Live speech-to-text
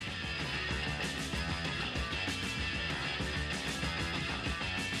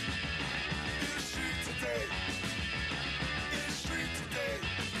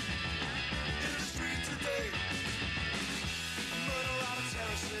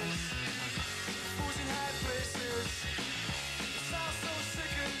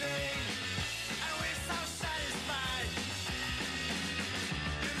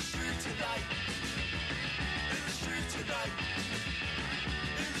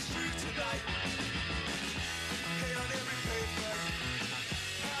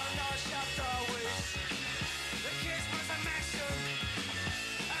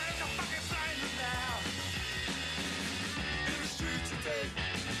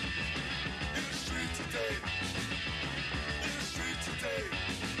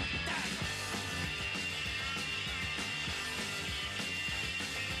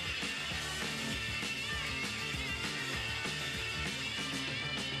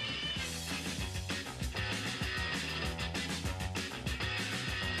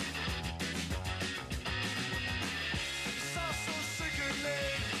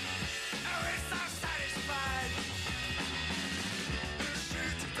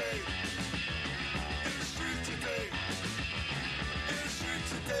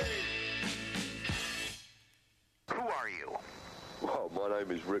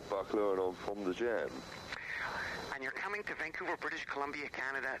name's Rick Buckler, and I'm from the Jam. And you're coming to Vancouver, British Columbia,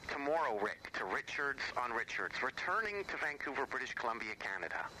 Canada tomorrow, Rick, to Richards on Richards, returning to Vancouver, British Columbia,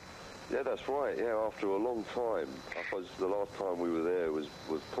 Canada. Yeah, that's right. Yeah, after a long time. I suppose the last time we were there was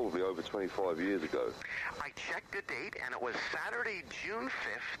probably over 25 years ago. I checked the date, and it was Saturday, June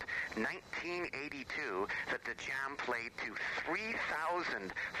 5th, 1982, that the Jam played to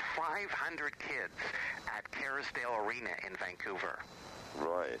 3,500 kids at Kerrisdale Arena in Vancouver.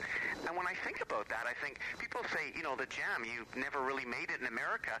 Right. And when I think about that, I think people say, the Jam, you never really made it in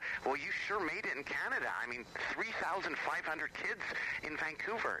America. Well, you sure made it in Canada. I mean, 3,500 kids in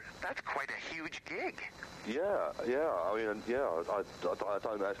Vancouver. That's quite a huge gig. Yeah. I mean, I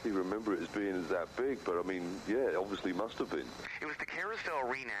don't actually remember it as being that big, but I mean, yeah, it obviously must have been. It was the Kerrisdale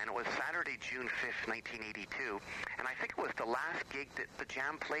Arena, and it was Saturday, June 5th, 1982. And I think it was the last gig that the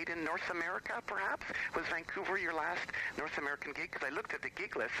Jam played in North America, perhaps? Was Vancouver your last North American gig? Because I looked at the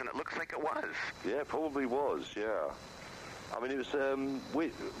gig list, and it looks like it was. Yeah, probably was, yeah. I mean, it was,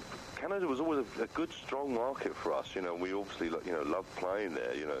 Canada was always a good, strong market for us, We obviously, loved playing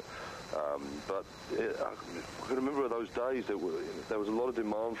there, but I can remember those days there was a lot of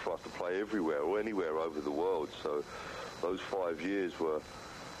demand for us to play everywhere or anywhere over the world. So those 5 years were,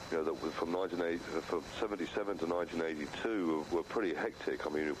 that was from 77 to 1982 were pretty hectic. I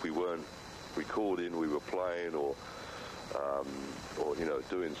mean, if we weren't recording, we were playing or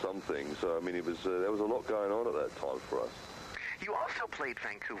doing something. So I mean, it was there was a lot going on at that time for us. You also played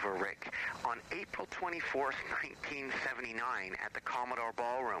Vancouver, Rick, on April 24th, 1979 at the Commodore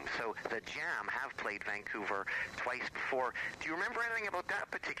Ballroom. So the Jam have played Vancouver twice before. Do you remember anything about that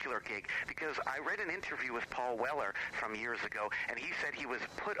particular gig? Because I read an interview with Paul Weller from years ago, and he said he was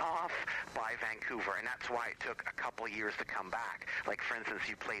put off by Vancouver, and that's why it took a couple of years to come back. Like, for instance,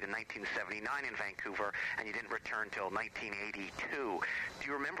 you played in 1979 in Vancouver, and you didn't return till 1982. Do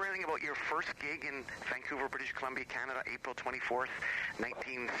you remember anything about your first gig in Vancouver, British Columbia, Canada, April 24th,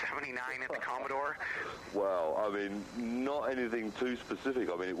 1979 at the Commodore? Well, I mean, not anything too specific.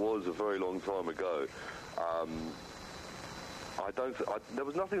 I mean, it was a very long time ago. There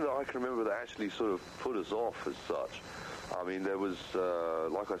was nothing that I can remember that actually sort of put us off as such. I mean, there was,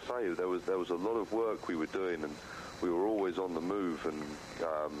 like I say, there was a lot of work we were doing, and we were always on the move, and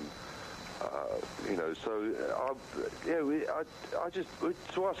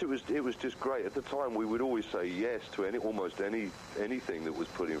to us it was just great. At the time, we would always say yes to almost anything that was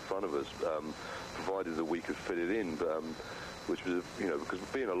put in front of us, provided that we could fit it in. Which was, because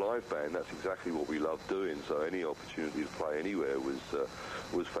being a live band, that's exactly what we love doing. So any opportunity to play anywhere was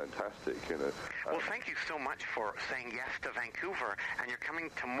fantastic. Well, thank you so much for saying yes to Vancouver, and you're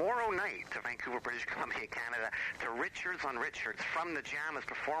coming tomorrow night to Vancouver, British Columbia, Canada, to Richards on Richards. From the Jam is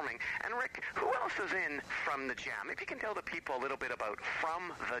performing. And Rick, who else is in From the Jam? If you can tell the people a little bit about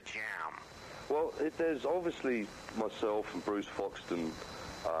From the Jam. Well, there's obviously myself and Bruce Foxton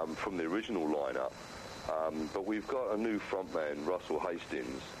from the original lineup. But we've got a new frontman, Russell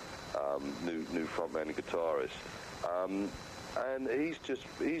Hastings, new frontman and guitarist, and he's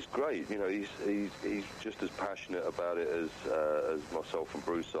great. He's just as passionate about it as myself and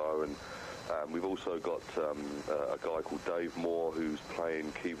Bruce are, and we've also got a guy called Dave Moore who's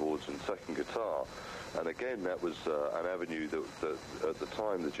playing keyboards and second guitar. And again, that was an avenue that at the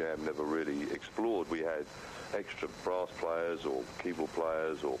time the Jam never really explored. We had extra brass players or keyboard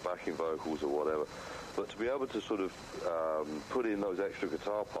players or backing vocals or whatever. But to be able to sort of put in those extra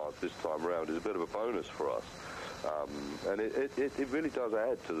guitar parts this time around is a bit of a bonus for us. And it really does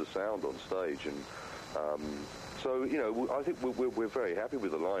add to the sound on stage. And so, I think we're very happy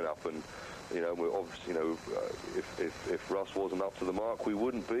with the lineup. And, we're obviously, if Russ wasn't up to the mark, we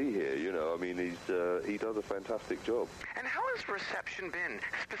wouldn't be here. I mean, he does a fantastic job. And how has reception been?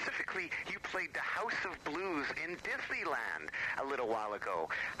 Specifically, you played the House of Blues in Disneyland a little while ago.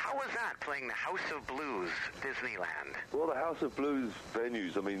 How was that, playing the House of Blues, Disneyland? Well, the House of Blues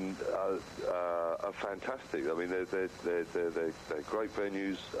venues, I mean, are fantastic. I mean, they're great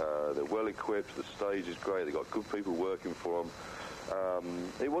venues. They're well equipped. The stage is great. They've got good people working for them.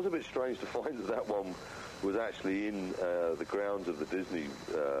 It was a bit strange to find that one was actually in the grounds of the Disney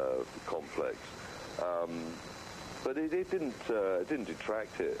complex, but it didn't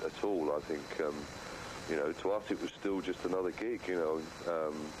detract it at all. I think to us it was still just another gig, so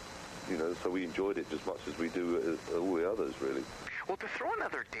we enjoyed it just much as we do all the others, really. Well, to throw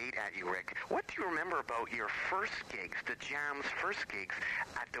another date at you, Rick, what do you remember about your first gigs, the Jam's first gigs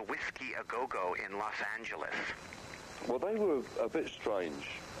at the Whiskey A Go-Go in Los Angeles? Well, they were a bit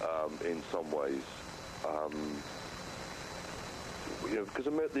strange in some ways. because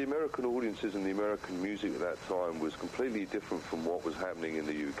the American audiences and the American music at that time was completely different from what was happening in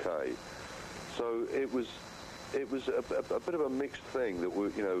the UK. So it was a bit of a mixed thing that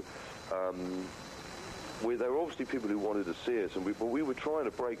there were obviously people who wanted to see us, but we were trying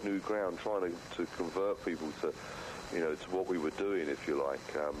to break new ground, trying to convert people to what we were doing, if you like.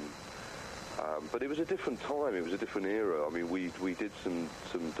 But it was a different time. It was a different era. I mean, we did some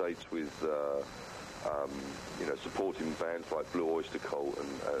dates with supporting bands like Blue Oyster Cult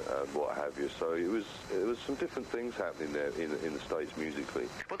and what have you. So it was some different things happening there in the States musically.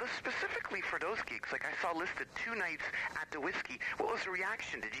 Well, specifically for those gigs, like I saw listed 2 nights at the Whiskey. What was the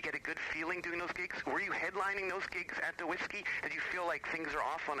reaction? Did you get a good feeling doing those gigs? Were you headlining those gigs at the Whiskey? Did you feel like things are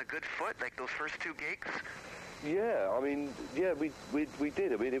off on a good foot, like those first 2 gigs? Yeah, I mean, yeah, we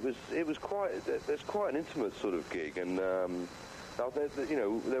did. I mean, it's quite an intimate sort of gig, and there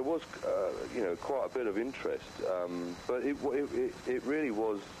was quite a bit of interest, but it really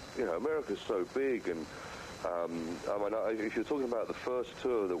was. America's so big, and I mean, if you're talking about the first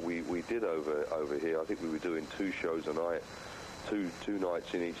tour that we did over here, I think we were doing 2 shows a night, two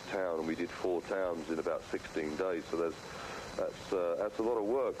nights in each town, and we did 4 towns in about 16 days. So that's a lot of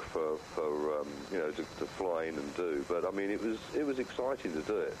work for to fly in and do. But I mean, it was exciting to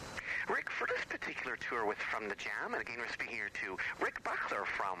do it. Rick, for this particular tour with From the Jam, and again we're speaking here to Rick Buckler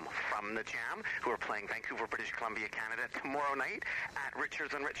from the Jam, who are playing Vancouver, British Columbia, Canada tomorrow night at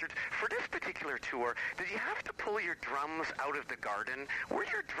Richards on Richards. For this particular tour, did you have to pull your drums out of the garden? Were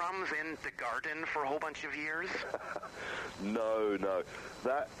your drums in the garden for a whole bunch of years? No.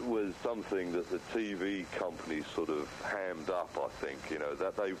 That was something that the TV companies sort of hammed up, I think.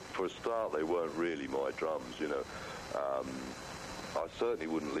 That for a start, they weren't really my drums, I certainly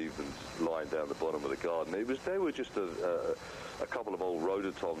wouldn't leave them lying down the bottom of the garden. They were just a couple of old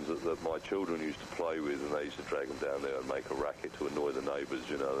rototoms that my children used to play with, and they used to drag them down there and make a racket to annoy the neighbours.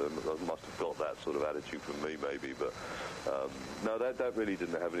 They must have got that sort of attitude from me, maybe. But no, that really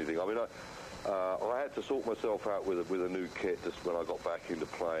didn't have anything. I mean, I had to sort myself out with a new kit just when I got back into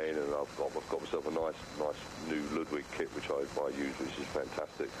playing, and I've got myself a nice new Ludwig kit which I use, which is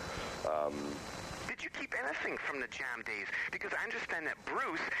fantastic. Did you keep anything from the Jam days? Because I understand that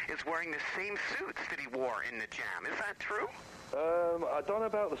Bruce is wearing the same suits that he wore in the Jam. Is that true? I don't know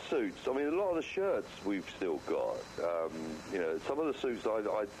about the suits. I mean, a lot of the shirts we've still got. Some of the suits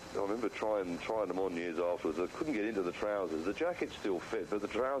I remember trying them on years afterwards. I couldn't get into the trousers. The jacket still fit, but the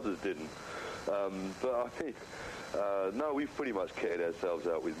trousers didn't. But I think no, we've pretty much kitted ourselves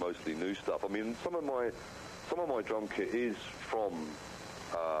out with mostly new stuff. I mean, some of my drum kit is from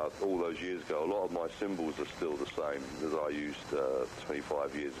all those years ago. A lot of my cymbals are still the same as I used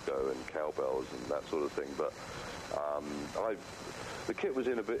 25 years ago, and cowbells and that sort of thing. But the kit was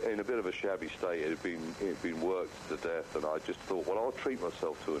in a bit of a shabby state. It had been worked to death, and I just thought, well, I'll treat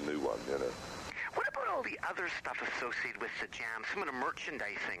myself to a new one, What about all the other stuff associated with the Jam, some of the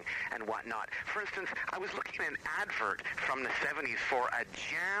merchandising and whatnot? For instance, I was looking at an advert from the 70s for a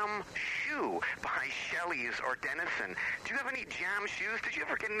Jam shoe by Shelley's or Dennison. Do you have any Jam shoes? Did you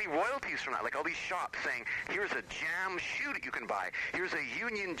ever get any royalties from that? Like all these shops saying, here's a Jam shoe that you can buy. Here's a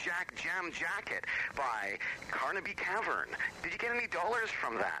Union Jack Jam jacket by Carnaby Cavern. Did you get any dollars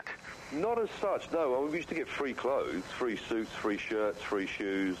from that? Not as such, no. I mean, we used to get free clothes, free suits, free shirts, free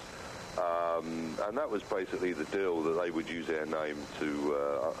shoes. And that was basically the deal, that they would use our name to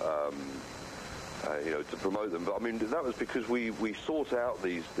promote them. But I mean, that was because we sought out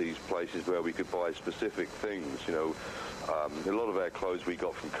these places where we could buy specific things. A lot of our clothes we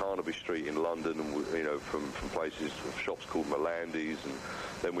got from Carnaby Street in London, and from places, shops called Melandi's, and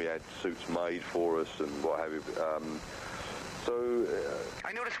then we had suits made for us and what have you.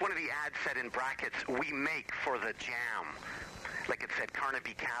 I noticed one of the ads said in brackets, "We make for the Jam." Like it said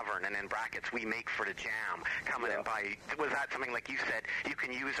Carnaby Cavern, and in brackets, "We make for the Jam." Come in and buy. Was that something like you said, you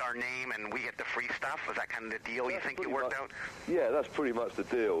can use our name and we get the free stuff? Was that kind of the deal you think you worked out? Yeah, that's pretty much the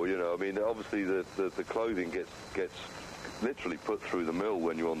deal. I mean, obviously the clothing gets literally put through the mill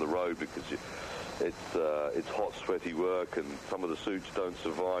when you're on the road, because it's hot, sweaty work, and some of the suits don't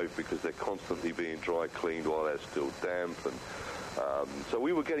survive because they're constantly being dry cleaned while they're still damp, and so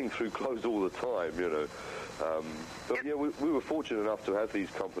we were getting through clothes all the time, But yeah, we were fortunate enough to have these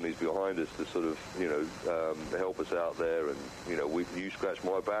companies behind us to sort of, help us out there, and you scratch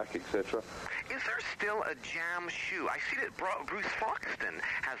my back, etc. Is there still a Jam shoe? I see that Bruce Foxton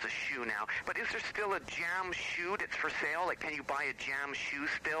has a shoe now, but is there still a Jam shoe that's for sale? Like, can you buy a Jam shoe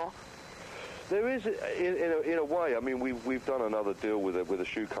still? There is, in a way. I mean, we've done another deal with a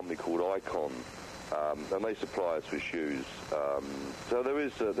shoe company called Icon, and they supply us with shoes. So there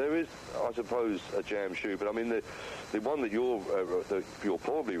is, I suppose, a jam shoe. But I mean, the one that you're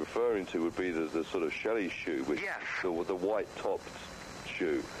probably referring to would be the sort of Shelley shoe, which yes. the white-topped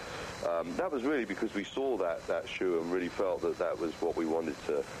shoe. That was really because we saw that shoe and really felt that was what we wanted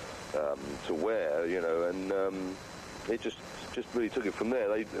to wear, you know, and it just really took it from there.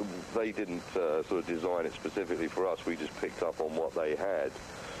 They didn't sort of design it specifically for us. We just picked up on what they had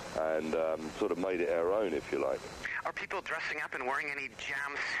and sort of made it our own, if you like. Are people dressing up and wearing any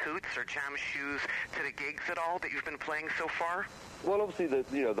jam suits or jam shoes to the gigs at all that you've been playing so far? Well, obviously,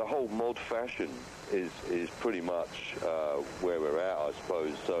 the whole mod fashion is pretty much where we're at, I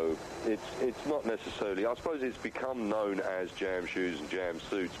suppose. So it's not necessarily. I suppose it's become known as jam shoes and jam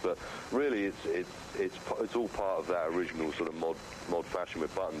suits, but really it's all part of that original sort of mod fashion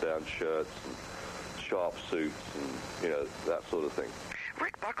with button-down shirts and sharp suits and that sort of thing.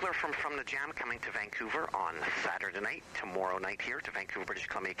 Rick Buckler from the Jam coming to Vancouver on Saturday night, tomorrow night here to Vancouver, British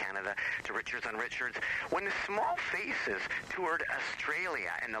Columbia, Canada, to Richards on Richards. When the Small Faces toured Australia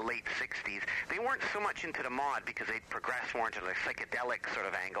in the late 60s, they weren't so much into the mod because they'd progressed more into the psychedelic sort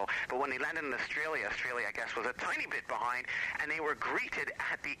of angle. But when they landed in Australia, I guess, was a tiny bit behind, and they were greeted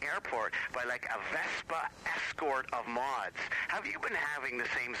at the airport by like a Vespa escort of mods. Have you been having the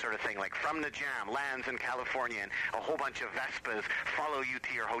same sort of thing, like from the Jam, lands in California, and a whole bunch of Vespas follow you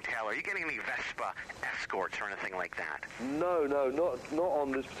to your hotel? Are you getting any Vespa escorts or anything like that? No, not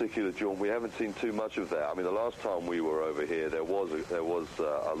on this particular jaunt. We haven't seen too much of that. I mean, the last time we were over here, there was a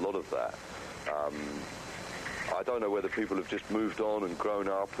lot of that. I don't know whether people have just moved on and grown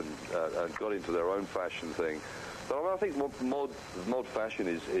up and got into their own fashion thing. But I think mod fashion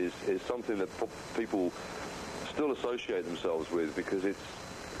is something that people still associate themselves with because it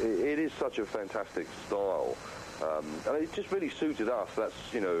is such a fantastic style. And it just really suited us. That's,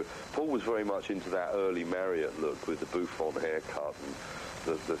 Paul was very much into that early Marriott look with the bouffant haircut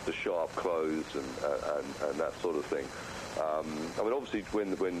and the sharp clothes and that sort of thing. I mean, obviously,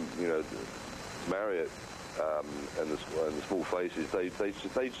 when Marriott and the Small Faces,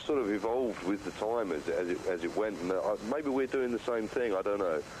 they sort of evolved with the time as it went. And maybe we're doing the same thing. I don't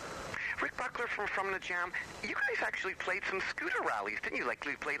know. Rick Buckler from the Jam, you guys actually played some scooter rallies, didn't you? Like,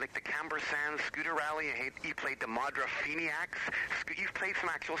 you played like the Camber Sands scooter rally, you played the Madra Feniacs. You've played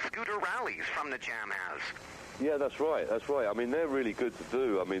some actual scooter rallies from the Jam has. Yeah, that's right. I mean, they're really good to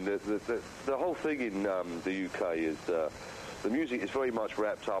do. I mean, the whole thing in the UK is the music is very much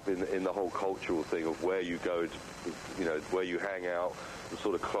wrapped up in the whole cultural thing of where you go, where you hang out, the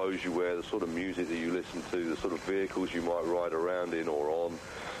sort of clothes you wear, the sort of music that you listen to, the sort of vehicles you might ride around in or on.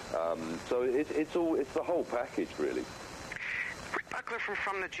 So it's the whole package, really. Rick Buckler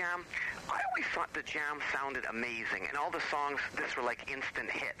from the Jam, I always thought the Jam sounded amazing, and all the songs, this were like instant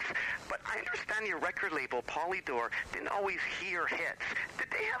hits. But I understand your record label, Polydor, didn't always hear hits. Did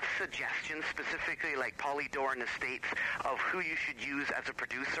they have suggestions, specifically like Polydor in the States, of who you should use as a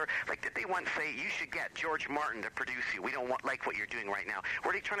producer? Like, did they once say, you should get George Martin to produce you? We don't like what you're doing right now.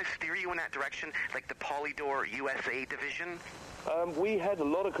 Were they trying to steer you in that direction, like the Polydor USA division? We had a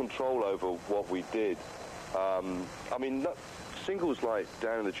lot of control over what we did. I mean, singles like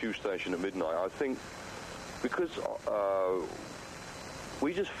Down in the Tube Station at Midnight, I think, because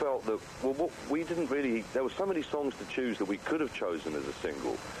we just felt that, we didn't really, there were so many songs to choose that we could have chosen as a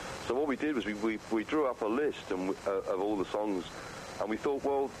single. So what we did was we drew up a list of all the songs, and we thought,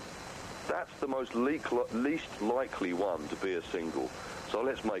 well, that's the most least likely one to be a single. So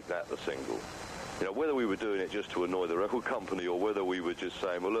let's make that the single. Whether we were doing it just to annoy the record company or whether we were just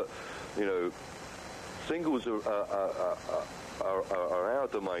saying, well, look, singles are our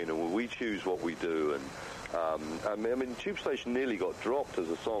domain and we choose what we do. And I mean, Tube Station nearly got dropped as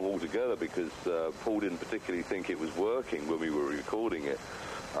a song altogether because Paul didn't particularly think it was working when we were recording it.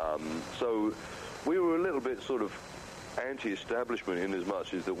 So we were a little bit sort of anti-establishment in as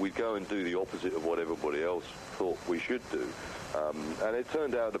much as that we'd go and do the opposite of what everybody else thought we should do. And it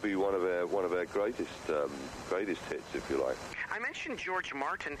turned out to be one of our greatest hits, if you like. I mentioned George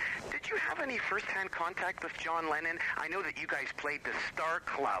Martin. Did you have any first-hand contact with John Lennon? I know that you guys played the Star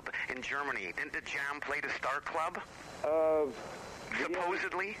Club in Germany. Didn't the Jam play the Star Club?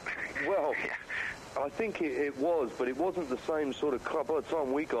 Supposedly? Yeah. Well, I think it was, but it wasn't the same sort of club. By the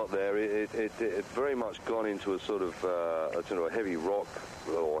time we got there, it very much gone into a sort of a heavy rock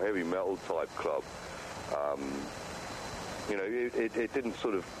or heavy metal type club. It didn't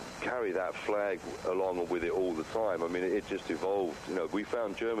sort of carry that flag along with it all the time. I mean, it just evolved. We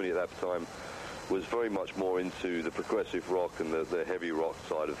found Germany at that time was very much more into the progressive rock and the heavy rock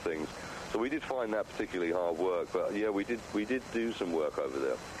side of things. So we did find that particularly hard work. But yeah, we did do some work over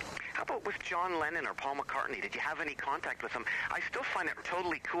there. How about with John Lennon or Paul McCartney? Did you have any contact with them? I still find it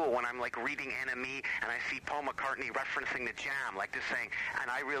totally cool when I'm like reading NME and I see Paul McCartney referencing the Jam, like just saying, and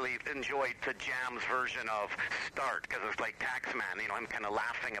I really enjoyed the Jam's version of Start, because it's like Taxman. You know, I'm kind of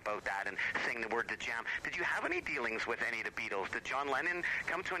laughing about that and saying the word the Jam. Did you have any dealings with any of the Beatles? Did John Lennon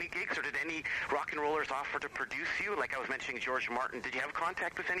come to any gigs, or did any rock and rollers offer to produce you? Like I was mentioning George Martin. Did you have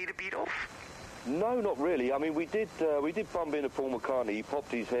contact with any of the Beatles? No, not really. I mean, we did bump into Paul McCartney. He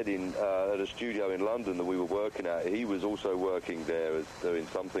popped his head in at a studio in London that we were working at. He was also working there as doing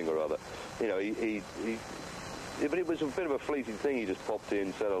something or other. You know, but it was a bit of a fleeting thing. He just popped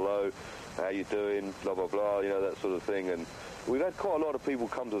in, said hello, how you doing, blah, blah, blah, you know, that sort of thing. And we've had quite a lot of people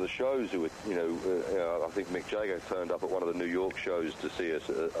come to the shows who were, I think Mick Jagger turned up at one of the New York shows to see us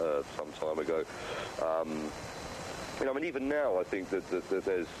some time ago. I mean, even now, I think that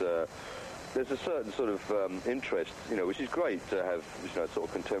there's a certain sort of interest, which is great to have, sort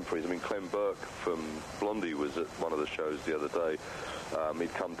of contemporaries. I mean, Clem Burke from Blondie was at one of the shows the other day.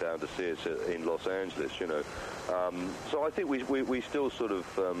 He'd come down to see us in Los Angeles, So I think we still sort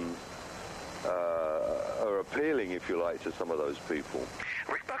of are appealing, if you like, to some of those people.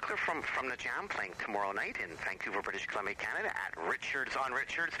 Rick Buckler from the Jam playing tomorrow night in Vancouver, British Columbia, Canada at Richards on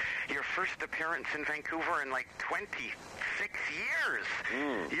Richards. Your first appearance in Vancouver in like 26 years.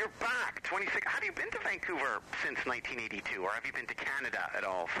 You're back, 26. Have you been to Vancouver since 1982, or have you been to Canada at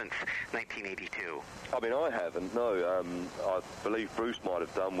all since 1982? I mean, I haven't, no. I believe Bruce might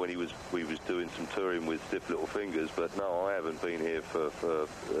have done when we was doing some touring with Stiff Little Fingers, but no, I haven't been here for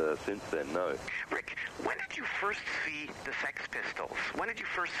since then, no. Rick, when did you first see the Sex Pistols? When did you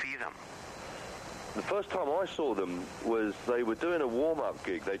first see them? The first time I saw them was they were doing a warm-up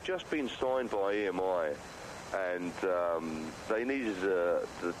gig. They'd just been signed by EMI, and they needed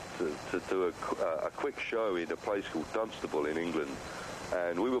to do a quick show in a place called Dunstable in England.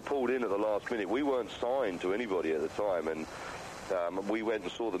 And we were pulled in at the last minute. We weren't signed to anybody at the time, and we went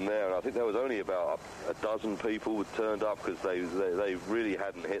and saw them there. And I think there was only about a dozen people who turned up because they really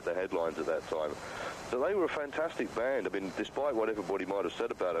hadn't hit the headlines at that time. So they were a fantastic band. I mean, despite what everybody might have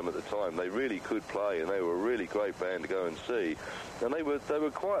said about them at the time, they really could play, and they were a really great band to go and see. And they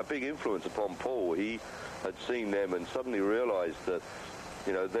were quite a big influence upon Paul. He had seen them and suddenly realised that,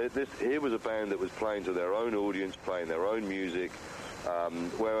 here was a band that was playing to their own audience, playing their own music.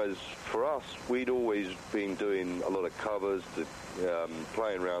 Whereas for us, we'd always been doing a lot of covers,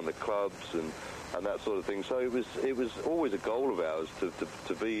 playing around the clubs and that sort of thing. So it was always a goal of ours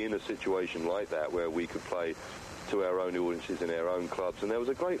to be in a situation like that where we could play to our own audiences in our own clubs. And there was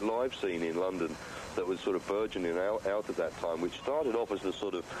a great live scene in London that was sort of burgeoning out at that time, which started off as the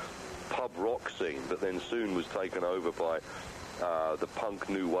sort of pub rock scene, but then soon was taken over by the punk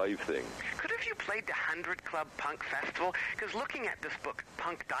new wave thing. Could have you played the 100 Club Punk Festival? Because looking at this book,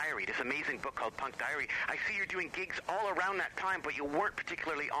 Punk Diary, this amazing book called Punk Diary, I see you're doing gigs all around that time, but you weren't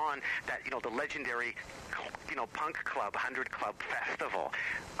particularly on that, the legendary, punk club, 100 Club Festival.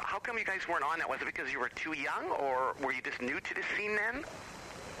 How come you guys weren't on that? Was it because you were too young, or were you just new to the scene then?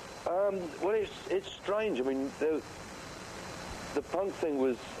 Well, it's strange. I mean, the punk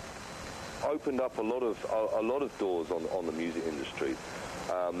thing opened up a lot of doors on the music industry.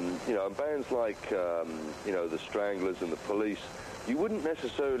 And bands like the Stranglers and the Police, you wouldn't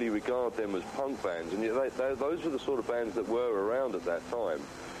necessarily regard them as punk bands, and those were the sort of bands that were around at that time.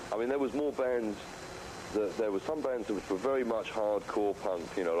 I mean, there was more bands. There were some bands that were very much hardcore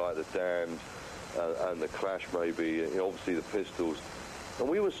punk, like the Damned and the Clash, maybe. Obviously the Pistols, and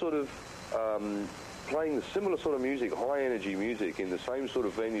we were sort of playing the similar sort of music, high energy music, in the same sort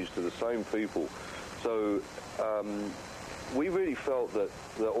of venues to the same people. So we really felt that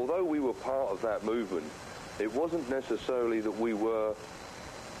although we were part of that movement, it wasn't necessarily that we were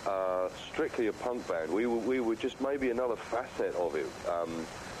strictly a punk band. We were just maybe another facet of it.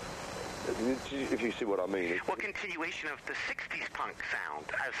 If you see what I mean. Well, continuation of the 60s punk sound,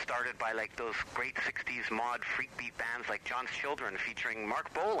 as started by like those great 60s mod freak beat bands like John's Children featuring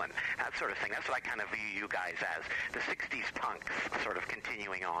Mark Bolan, that sort of thing. That's what I kind of view you guys as, the 60s punk sort of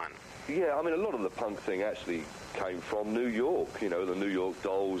continuing on. Yeah, I mean, a lot of the punk thing actually came from New York, the New York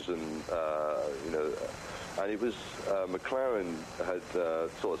Dolls and, and it was, McLaren had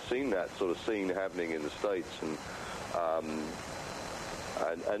sort of seen that sort of scene happening in the States and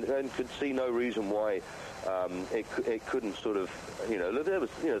could see no reason why it couldn't sort of, there was,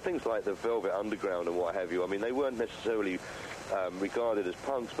 things like the Velvet Underground and what have you. I mean, they weren't necessarily regarded as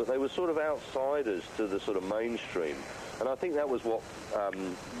punks, but they were sort of outsiders to the sort of mainstream. And I think that was what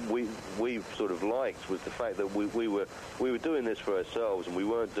we sort of liked, was the fact that we were doing this for ourselves, and we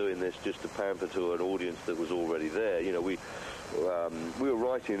weren't doing this just to pamper to an audience that was already there. You know, we were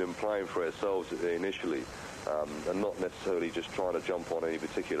writing and playing for ourselves initially, and not necessarily just trying to jump on any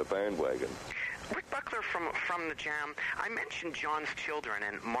particular bandwagon. Rick Buckler from the Jam, I mentioned John's Children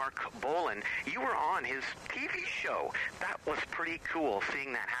and Mark Bolan. You were on his TV show. That was pretty cool,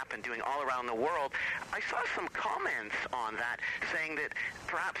 seeing that happen, doing All Around the World. I saw some comments on that saying that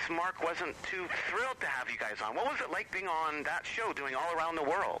perhaps Mark wasn't too thrilled to have you guys on. What was it like being on that show, doing All Around the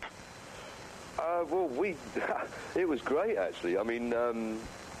World? Well, it was great, actually. I mean,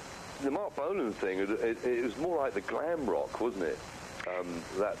 the Mark Bolan thing, it was more like the glam rock, wasn't it?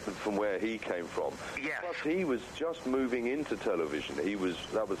 That from where he came from. Yes. Plus, he was just moving into television.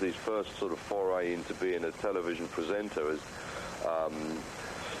 That was his first sort of foray into being a television presenter.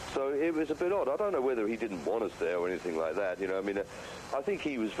 So it was a bit odd. I don't know whether he didn't want us there or anything like that. You know, I mean, I think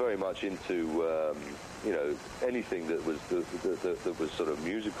he was very much into anything that was that was sort of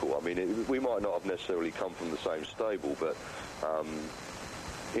musical. I mean, we might not have necessarily come from the same stable, but.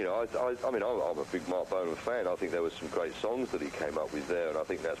 You know, I mean, I'm a big Mark Bolan fan. I think there were some great songs that he came up with there, and I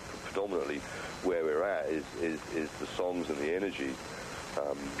think that's predominantly where we're at, is the songs and the energy.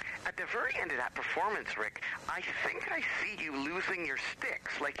 At the very end of that performance, Rick, I think I see you losing your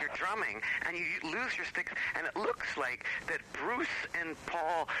sticks, like you're drumming, and you lose your sticks, and it looks like that Bruce and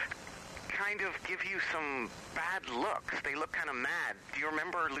Paul kind of give you some bad looks. They look kind of mad. Do you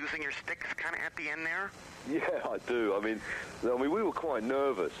remember losing your sticks kind of at the end there? Yeah, I do. I mean, we were quite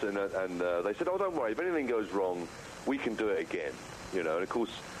nervous, and they said, "Oh, don't worry. If anything goes wrong, we can do it again." You know, and of course,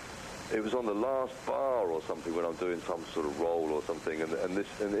 it was on the last bar or something when I'm doing some sort of roll or something, the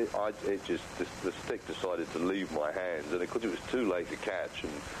stick decided to leave my hands, and because it was too late to catch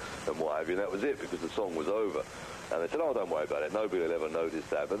and what have you, and that was it, because the song was over. And they said, "Oh, don't worry about it. Nobody will ever notice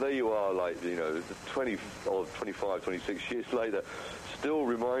that." But there you are, like, you know, 20 or 25, 26 years later, still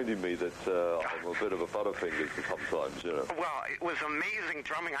reminding me that I'm a bit of a butterfinger sometimes, you know. Well, it was amazing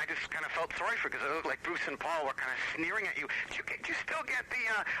drumming. I just kind of felt sorry for it, because it looked like Bruce and Paul were kind of sneering at you. Do you still get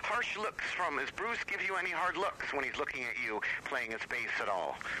the harsh looks from? Does Bruce give you any hard looks when he's looking at you playing his bass at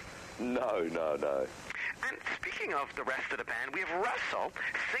all? No. And speaking of the rest of the band, we have Russell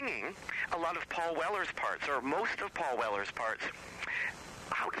singing a lot of Paul Weller's parts, or most of Paul Weller's parts.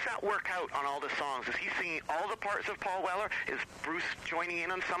 How does that work out on all the songs? Is he singing all the parts of Paul Weller? Is Bruce joining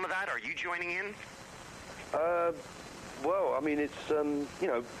in on some of that? Are you joining in? Well, I mean, it's, you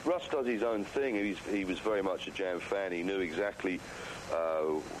know, Russ does his own thing. He was very much a Jam fan. He knew exactly,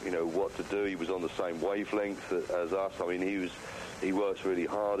 you know, what to do. He was on the same wavelength as us. I mean, he works really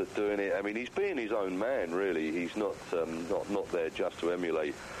hard at doing it. I mean, he's being his own man, really. He's not there just to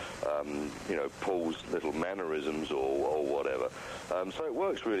emulate, you know, Paul's little mannerisms or whatever. So it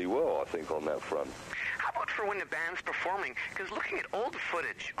works really well, I think, on that front. How about for when the band's performing? Because looking at old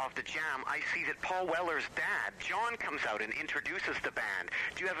footage of the Jam, I see that Paul Weller's dad, John, comes out and introduces the band.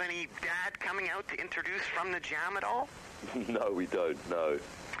 Do you have any dad coming out to introduce from the Jam at all? No, we don't.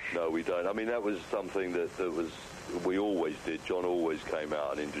 No, we don't. I mean, that was something that we always did. John always came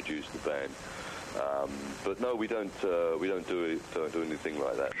out and introduced the band. But no, we don't do anything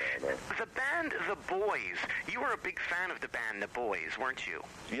like that. No. The band, The Boys. You were a big fan of the band, The Boys, weren't you?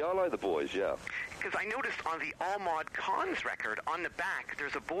 Yeah, I like The Boys. Yeah. Because I noticed on the All Mod Cons record, on the back,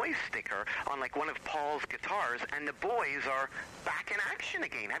 there's a Boys sticker on like one of Paul's guitars, and the Boys are back in action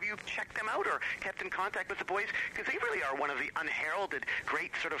again. Have you checked them out or kept in contact with the Boys? Because they really are one of the unheralded,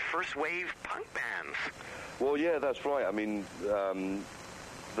 great sort of first wave punk bands. Well, yeah, that's right. I mean, I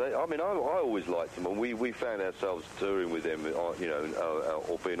always liked them, and we found ourselves touring with them, you know,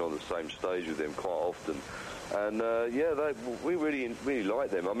 or being on the same stage with them quite often. And we really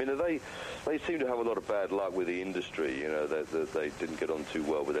like them. I mean, they seem to have a lot of bad luck with the industry. You know, that they didn't get on too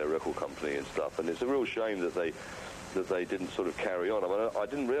well with their record company and stuff. And it's a real shame that they didn't sort of carry on. I mean, I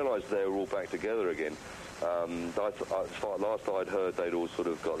didn't realise they were all back together again. Last I'd heard, they'd all sort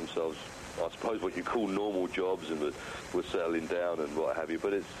of got themselves, I suppose, what you call normal jobs, and were settling down and what have you.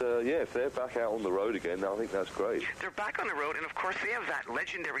 But it's, if they're back out on the road again, I think that's great. They're back on the road, and of course they have that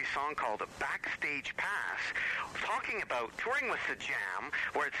legendary song called Backstage Pass, talking about touring with the Jam,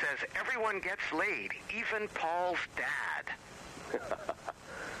 where it says, everyone gets laid, even Paul's dad.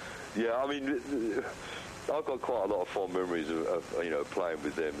 Yeah, I mean, I've got quite a lot of fond memories of you know, playing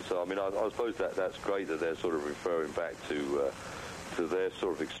with them. So, I mean, I suppose that's great that they're sort of referring back to their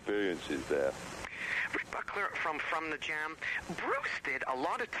sort of experiences there. Rick Buckler from the Jam. Bruce did a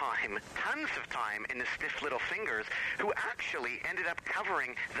lot of time, tons of time, in the Stiff Little Fingers, who actually ended up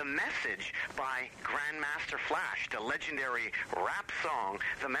covering The Message by Grandmaster Flash, the legendary rap song,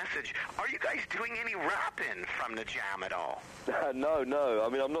 The Message. Are you guys doing any rapping from the Jam at all? No. I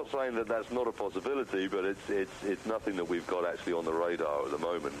mean, I'm not saying that that's not a possibility, but it's nothing that we've got actually on the radar at the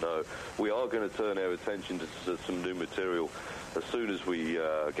moment, no. We are going to turn our attention to some new material as soon as we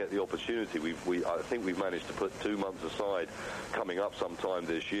get the opportunity. I think we've managed to put 2 months aside coming up sometime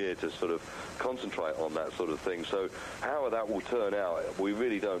this year to sort of concentrate on that sort of thing. So how that will turn out, we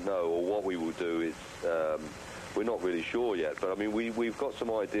really don't know, or what we will do is we're not really sure yet. But I mean, we've got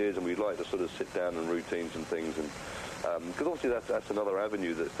some ideas, and we'd like to sort of sit down and routines and things, and because obviously that's another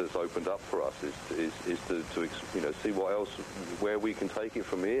avenue that's opened up for us is to see what else, where we can take it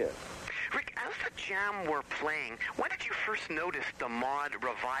from here. Rick, as the Jam were playing, when did you first notice the mod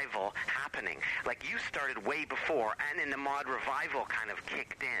revival happening? Like, you started way before, and then the mod revival kind of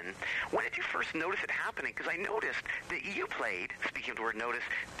kicked in. When did you first notice it happening? Because I noticed that you played, speaking of the word notice,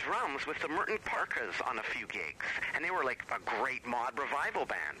 drums with the Merton Parkas on a few gigs, and they were like a great mod revival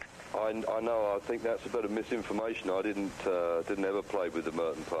band. I know. I think that's a bit of misinformation. I didn't ever play with the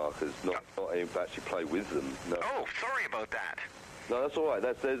Merton Parkers. Not actually play with them. No. Oh, sorry about that. No, that's all right.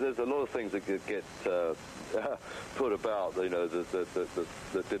 There's a lot of things that get put about,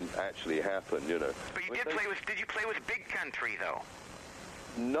 that didn't actually happen, But you did you play with Big Country, though?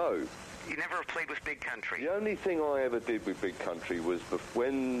 No. You never played with Big Country? The only thing I ever did with Big Country was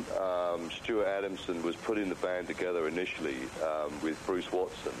when Stuart Adamson was putting the band together initially with Bruce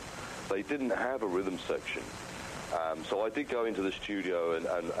Watson. They didn't have a rhythm section. So I did go into the studio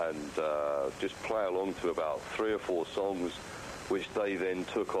and just play along to about 3 or 4 songs, which they then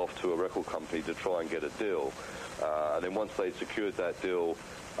took off to a record company to try and get a deal. And then once they'd secured that deal,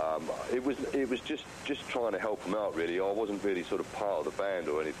 it was just trying to help them out, really. I wasn't really sort of part of the band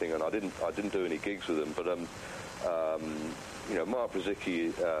or anything, and I didn't do any gigs with them. But Mark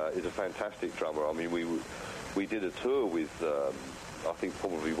Brzezicki is a fantastic drummer. I mean, we did a tour with I think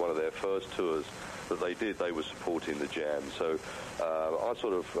probably one of their first tours that they did. They were supporting the Jam, so I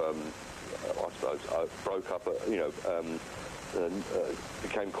sort of I suppose I broke up, and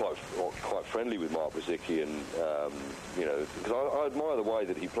became quite friendly with Mark Brzezicki, and because I admire the way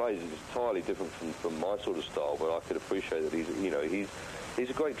that he plays. It's entirely different from my sort of style, but I could appreciate that he's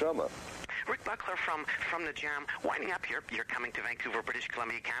a great drummer. Rick Buckler from the Jam, winding up here. You're coming to Vancouver, British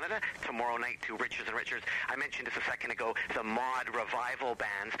Columbia, Canada, tomorrow night to Richards and Richards. I mentioned just a second ago the mod revival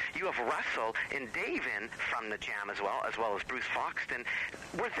bands. You have Russell and Dave in from the Jam as well as Bruce Foxton.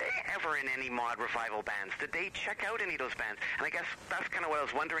 Were they ever in any mod revival bands? Did they check out any of those bands? And I guess that's kind of what I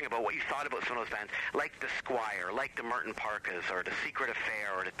was wondering about, what you thought about some of those bands, like the Squire, like the Merton Parkas, or the Secret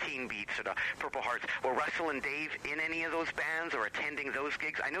Affair, or the Teen Beats, or the Purple Hearts. Were Russell and Dave in any of those bands or attending those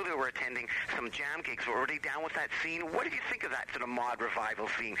gigs? I know they were attending some Jam gigs. Were they down with that scene? What did you think of that sort of mod revival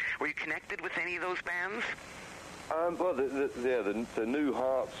scene? Were you connected with any of those bands? Well, the New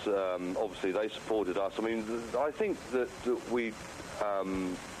Hearts, obviously, they supported us. I mean, I think that we...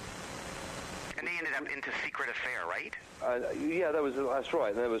 and they ended up into Secret Affair, right? That's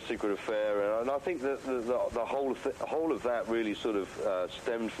right. There was Secret Affair, and I think that the whole of that really sort of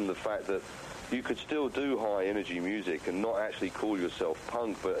stemmed from the fact that you could still do high energy music and not actually call yourself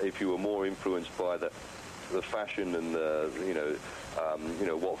punk, but if you were more influenced by the fashion and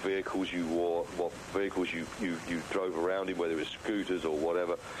what vehicles you wore, what vehicles you drove around in, whether it was scooters or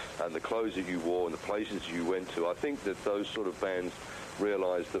whatever, and the clothes that you wore and the places you went to. I think that those sort of bands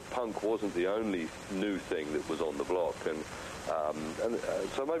realized that punk wasn't the only new thing that was on the block, and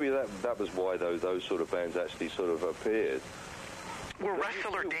so maybe that was why those sort of bands actually sort of appeared. Were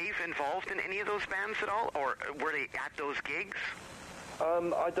Russell or Dave involved in any of those bands at all, or were they at those gigs?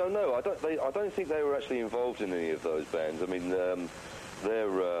 I don't know. I don't think they were actually involved in any of those bands. I mean,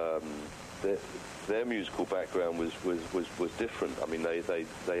 their musical background was different. I mean,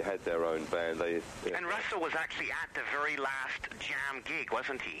 they had their own band. And Russell was actually at the very last Jam gig,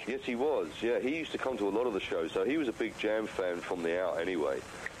 wasn't he? Yes, he was. Yeah, he used to come to a lot of the shows, so he was a big Jam fan from the out anyway.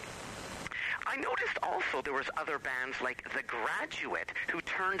 I noticed also there was other bands like The Graduate who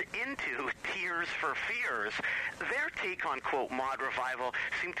turned into Tears for Fears. Their take on, quote, mod revival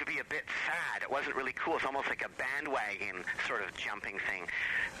seemed to be a bit sad. It wasn't really cool. It's almost like a bandwagon sort of jumping thing.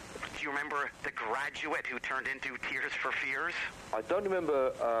 Do you remember The Graduate who turned into Tears for Fears? I don't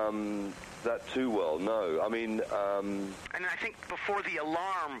remember that too well, no. I mean... And I think before The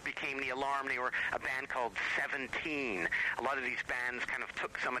Alarm became The Alarm, they were a band called 17. A lot of these bands kind of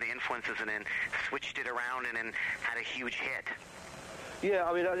took some of the influences and then switched it around and then had a huge hit. Yeah,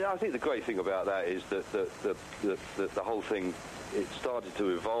 I mean, I think the great thing about that is that the whole thing, it started to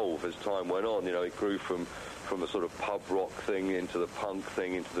evolve as time went on. You know, it grew from a sort of pub rock thing into the punk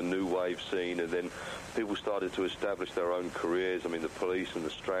thing, into the new wave scene, and then people started to establish their own careers. I mean, the Police and the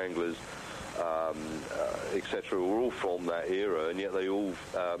Stranglers, etc., were all from that era, and yet they all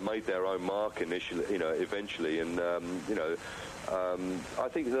made their own mark initially, eventually, and I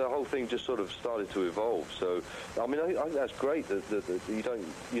think the whole thing just sort of started to evolve. So, I mean, I think that's great that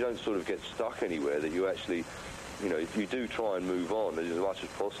you don't sort of get stuck anywhere. That you actually, you do try and move on as much as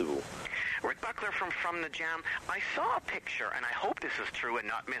possible. Rick Buckler from the Jam, I saw a picture, and I hope this is true and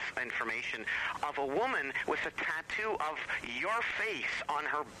not misinformation, of a woman with a tattoo of your face on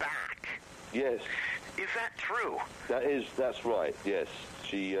her back. Yes. Is that true? That's right, yes.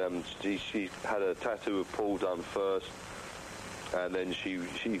 She had a tattoo of Paul done first, and then she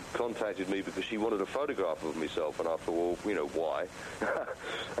contacted me because she wanted a photograph of myself, and I thought, well, why?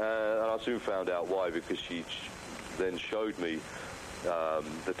 And I soon found out why, because she then showed me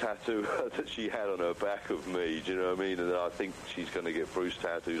the tattoo that she had on her back of me, do you know what I mean? And then I think she's going to get Bruce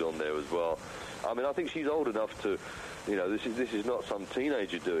tattooed on there as well. I mean, I think she's old enough to, this is not some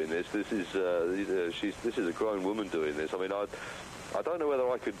teenager doing this. This is a grown woman doing this. I mean, I don't know whether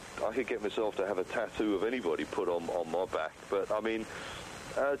I could get myself to have a tattoo of anybody put on my back, but I mean,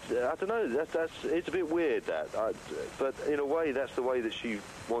 I don't know. It's a bit weird but in a way, that's the way that she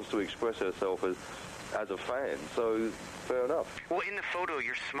wants to express herself as a fan. So. Fair enough. Well, in the photo,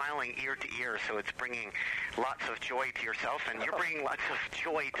 you're smiling ear to ear, so it's bringing lots of joy to yourself, and you're bringing lots of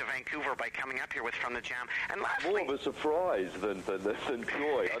joy to Vancouver by coming up here with From the Jam. And lastly, more of a surprise than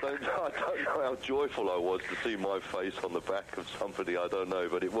joy. I don't know how joyful I was to see my face on the back of somebody. I don't know,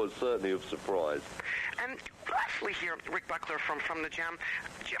 but it was certainly a surprise. And lastly here, Rick Buckler from the Jam,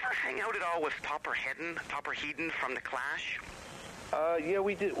 did you ever hang out at all with Topper Headon from the Clash? Yeah,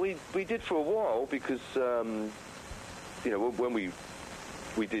 we did for a while because. When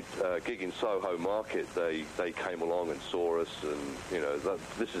we did a gig in Soho Market, they came along and saw us, and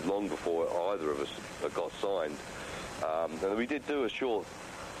this is long before either of us got signed. And we did do a short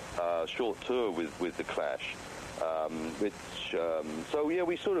tour with the Clash,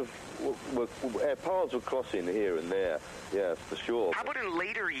 we sort of our paths were crossing here and there. Yeah, for sure. How about in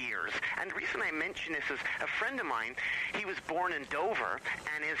later years? And the reason I mention this is a friend of mine, he was born in Dover,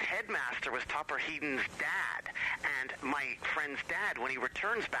 and his headmaster was Topper Headon's dad. And my friend's dad, when he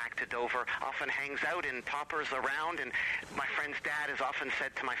returns back to Dover, often hangs out in Topper's around, and my friend's dad has often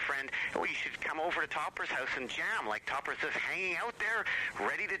said to my friend, oh, you should come over to Topper's house and jam. Like Topper's just hanging out there,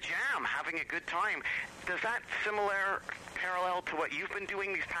 ready to jam, having a good time. Does that similar parallel to what you've been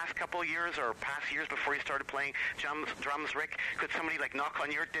doing these past couple of years or past years before you started playing drums, Rick? Could somebody did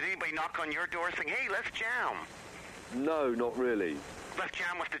anybody knock on your door saying, hey, let's jam? No, not really. Let's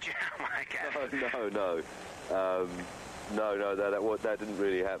jam with the Jam, I guess. No. That didn't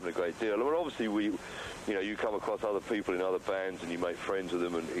really happen a great deal. I mean, obviously you come across other people in other bands and you make friends with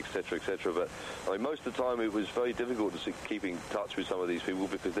them and et cetera, but I mean, most of the time it was very difficult to keep in touch with some of these people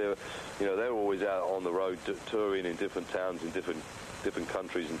because they're always out on the road touring in different towns in different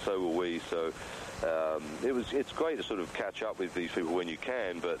countries, and so were we. So it's great to sort of catch up with these people when you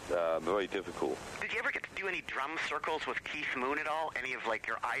can, but very difficult. Did you ever get to do any drum circles with Keith Moon at all? Any of like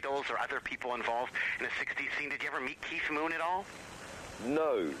your idols or other people involved in the 60s scene? Did you ever meet Keith Moon at all?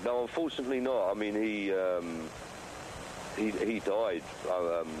 No, unfortunately not. I mean, he died,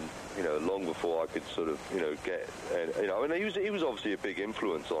 long before I could sort of, get. I mean, he was obviously a big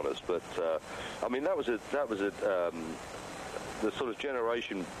influence on us, but I mean, that was the sort of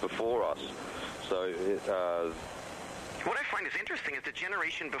generation before us. So. What I find is interesting is the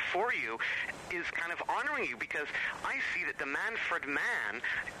generation before you is kind of honoring you, because I see that the Manfred Mann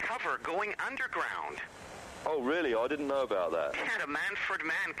cover Going Underground. Oh, really? I didn't know about that. Yeah, the Manfred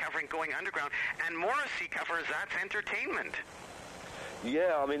Mann covering Going Underground, and Morrissey covers That's Entertainment.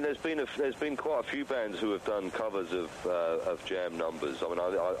 Yeah, I mean, there's been quite a few bands who have done covers of Jam numbers. I mean,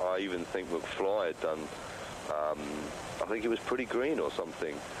 I even think McFly had done. I think it was Pretty Green or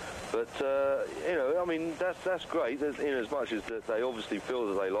something. But, I mean, that's great, in as much as that they obviously feel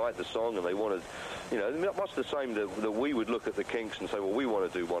that they like the song and they want to, much the same that we would look at the Kinks and say, well, we want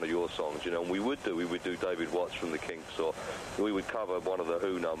to do one of your songs, and we would do David Watts from the Kinks, or we would cover one of the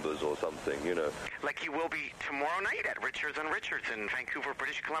Who numbers or something, Like you will be tomorrow night at Richards & Richards in Vancouver,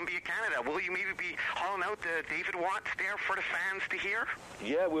 British Columbia, Canada. Will you maybe be hauling out the David Watts there for the fans to hear?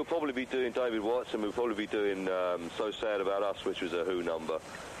 Yeah, we'll probably be doing David Watts, and we'll probably be doing So Sad About Us, which was a Who number.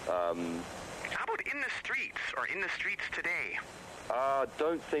 How about In the Streets, or In the Streets Today? I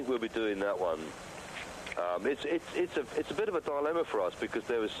don't think we'll be doing that one. It's a bit of a dilemma for us because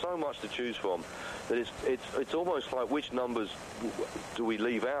there is so much to choose from that it's almost like which numbers do we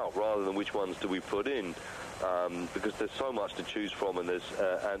leave out rather than which ones do we put in, because there's so much to choose from, and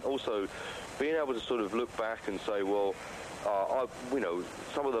and also being able to sort of look back and say, well,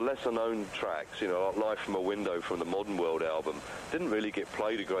 some of the lesser-known tracks, like Life from a Window from the Modern World album, didn't really get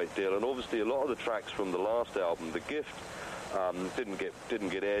played a great deal, and obviously a lot of the tracks from the last album, The Gift, didn't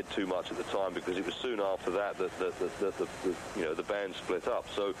get aired too much at the time because it was soon after that the band split up.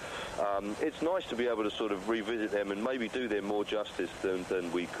 So it's nice to be able to sort of revisit them and maybe do them more justice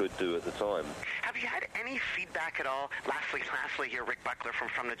than we could do at the time. Have you had any feedback at all, lastly here, Rick Buckler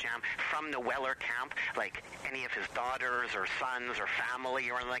from the Jam, from the Weller camp, like any of his daughters or sons or family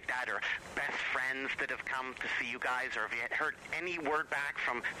or anything like that, or best friends that have come to see you guys, or have you heard any word back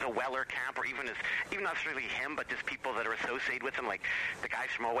from the Weller camp, or even not necessarily him, but just people that are associated with him, like the guys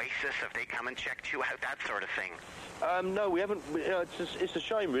from Oasis, if they come and checked you out, that sort of thing? No, we haven't. It's a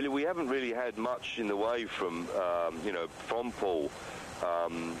shame, really. We haven't really had much in the way from Paul.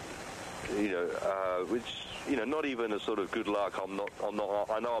 Which, not even a sort of good luck. I know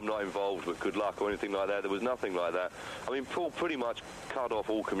I'm not involved with good luck or anything like that. There was nothing like that. I mean, Paul pretty much cut off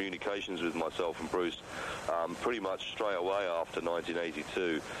all communications with myself and Bruce pretty much straight away after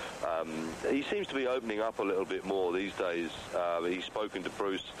 1982. He seems to be opening up a little bit more these days. He's spoken to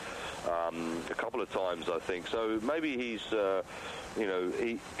Bruce a couple of times, I think. So maybe he's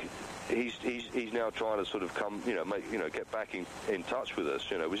now trying to sort of come, get back in touch with us,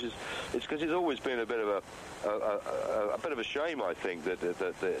 which is, it's because it's always been a bit of a shame, I think,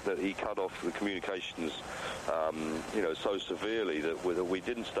 that he cut off the communications, so severely that we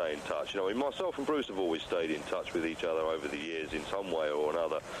didn't stay in touch. Myself and Bruce have always stayed in touch with each other over the years in some way or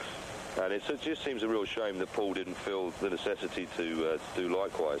another. And it just seems a real shame that Paul didn't feel the necessity to do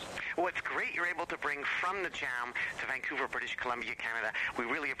likewise. Well, it's great you're able to bring From the Jam to Vancouver, British Columbia, Canada. We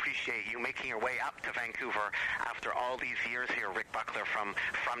really appreciate you making your way up to Vancouver after all these years here, Rick Buckler from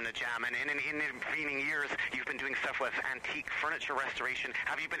the Jam. And in the intervening years, you've been doing stuff with antique furniture restoration.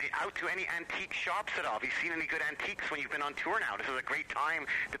 Have you been out to any antique shops at all? Have you seen any good antiques when you've been on tour now? This is a great time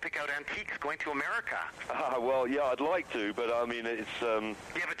to pick out antiques going to America. Well, yeah, I'd like to, but I mean, it's...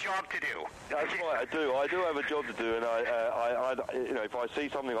 You have a job to do. That's right, I do. I do have a job to do, and I if I see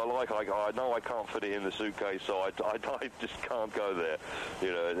something I like, I know I can't fit it in the suitcase, so I just can't go there,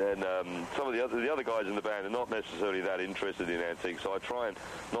 And some of the other guys in the band are not necessarily that interested in antiques, so I try and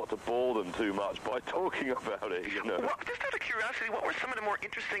not to bore them too much by talking about it. Well, just out of curiosity, what were some of the more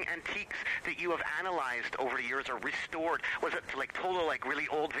interesting antiques that you have analyzed over the years or restored? Was it like total, like really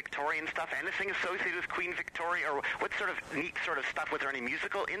old Victorian stuff? Anything associated with Queen Victoria, or what sort of neat sort of stuff? Was there any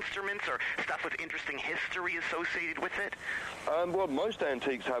musical instruments or stuff with interesting history associated with it? Well, most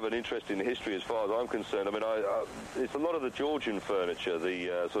antiques have an interesting history as far as I'm concerned. I mean, it's a lot of the Georgian furniture,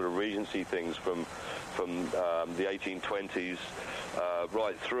 the sort of Regency things from the 1820s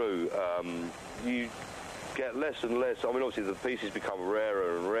right through. You get less and less. I mean, obviously the pieces become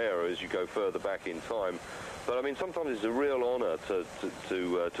rarer and rarer as you go further back in time. But I mean, sometimes it's a real honour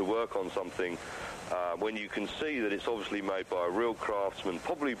to work on something when you can see that it's obviously made by a real craftsman,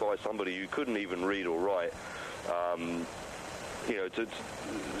 probably by somebody who couldn't even read or write.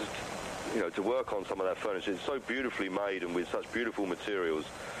 To work on some of that furniture, it's so beautifully made and with such beautiful materials.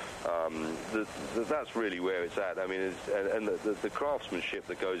 That's really where it's at. I mean, the craftsmanship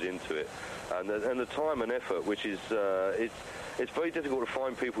that goes into it, and the time and effort, which is it's very difficult to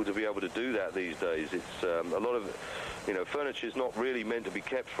find people to be able to do that these days. It's a lot of furniture is not really meant to be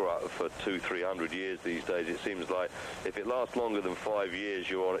kept for 200-300 years these days. It seems like if it lasts longer than 5 years,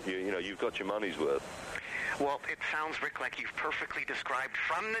 you've got your money's worth. Well, it sounds, Rick, like you've perfectly described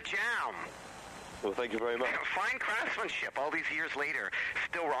From the Jam. Well, thank you very much. Fine craftsmanship all these years later.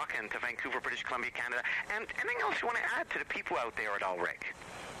 Still rocking to Vancouver, British Columbia, Canada. And anything else you want to add to the people out there at all, Rick?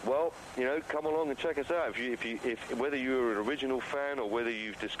 Well, come along and check us out. If whether you're an original fan or whether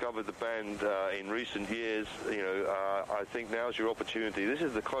you've discovered the band in recent years, I think now's your opportunity. This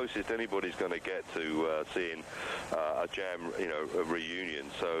is the closest anybody's going to get to seeing a Jam, a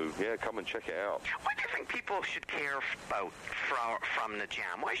reunion. So yeah, come and check it out. What do you think people should care about from the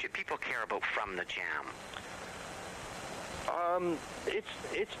Jam? Why should people care about From the Jam?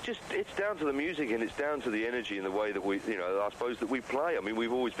 It's down to the music, and it's down to the energy and the way that I suppose that we play. I mean,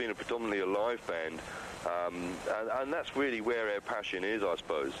 we've always been predominantly a live band, and that's really where our passion is, I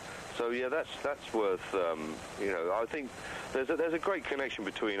suppose. So yeah, that's worth. I think there's a great connection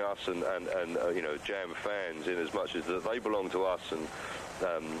between us and Jam fans, in as much as that they belong to us, and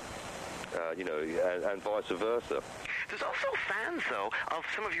vice versa. There's also fans, though, of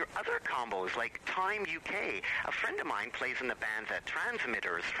some of your other combos, like Time UK. A friend of mine plays in the bands at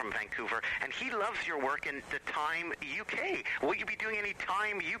Transmitters from Vancouver, and he loves your work in the Time UK. Will you be doing any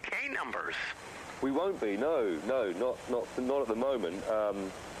Time UK numbers? We won't be, no, not at the moment.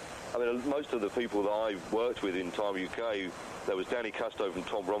 I mean, most of the people that I've worked with in Time UK, there was Danny Custo from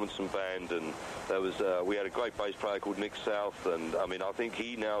Tom Robinson Band, and there was we had a great bass player called Nick South, and I mean, I think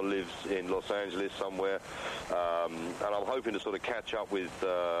he now lives in Los Angeles somewhere, and I'm hoping to sort of catch up with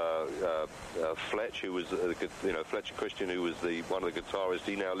Fletch, who was Fletcher Christian, who was one of the guitarists.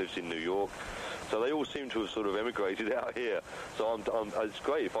 He now lives in New York. So they all seem to have sort of emigrated out here. So it's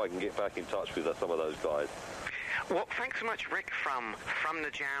great if I can get back in touch with some of those guys. Well, thanks so much, Rick, from the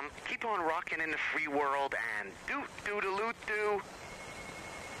Jam. Keep on rocking in the free world, and doot-doot-a-loot-doo.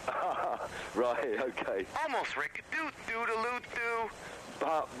 Right, okay. Almost, Rick. Doot-doot-a-loot-doo.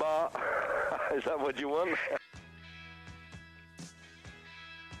 But. Is that what you want?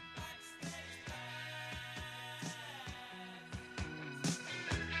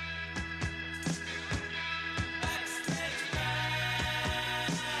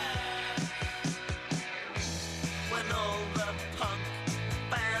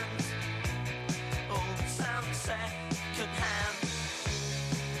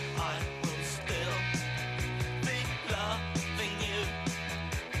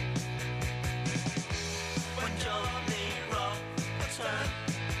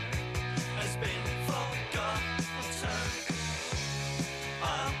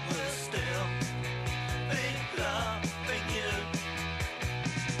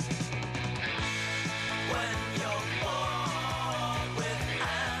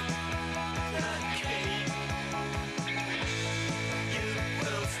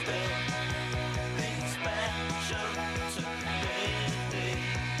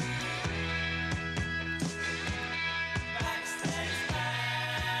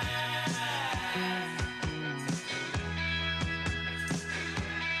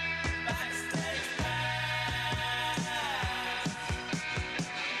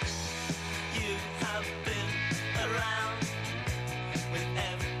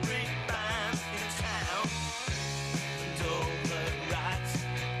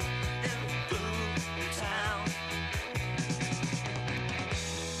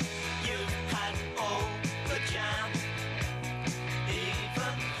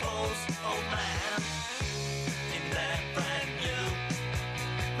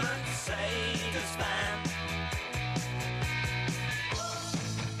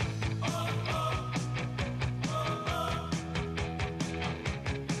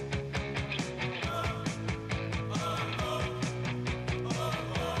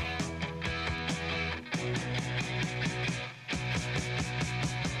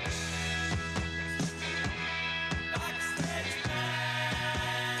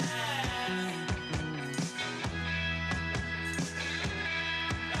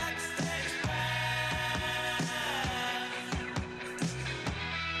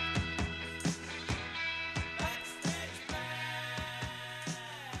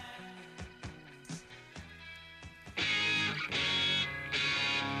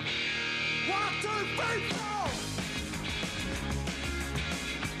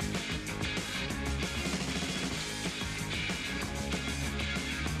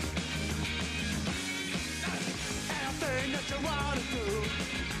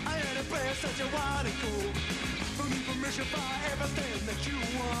 That you want to go. Don't need permission for everything that you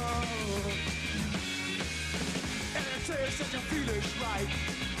want. And it says that you feel is right.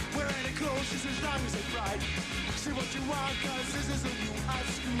 Wearing it close just as long as it's bright. See what you want, cause this is a new high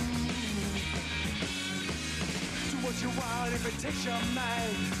school. Do what you want if it takes your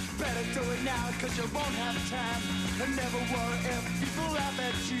mind. Better do it now cause you won't have time. And never worry if people laugh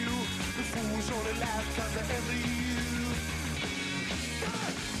at you. The fools only laugh cause they envy you.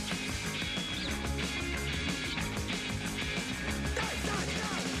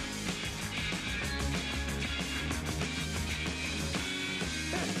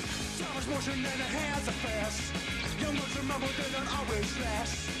 Motion and the hands are fast. Young ones remember they don't always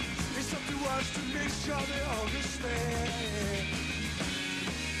last. It's up to us to make sure they understand.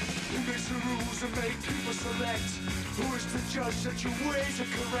 Who makes the rules and make people select? Who is to judge that your ways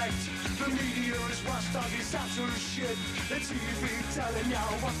are correct? The media is watchdog, it's absolute shit. The TV telling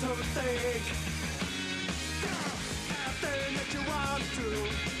y'all what to think. Anything that you want to do,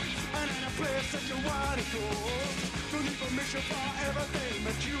 and any place that you want to go. Don't need permission for everything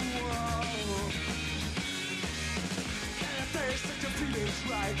that you want. And a place that you feel is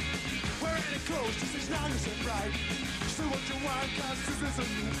right. Wearing it close just as long as it's right. So what you want, cause this is a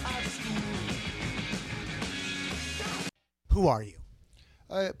new high school. Who are you?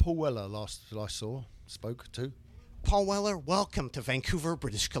 Paul Weller, last I spoke to. Paul Weller, welcome to Vancouver,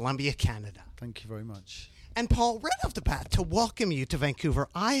 British Columbia, Canada. Thank you very much. And Paul, right off the bat, to welcome you to Vancouver,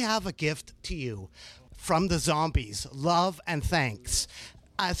 I have a gift to you from the Zombies, Love and Thanks.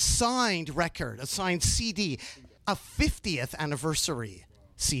 A signed record, a signed CD, a 50th anniversary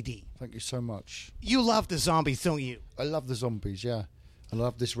CD. Thank you so much. You love the Zombies, don't you? I love the Zombies, yeah. I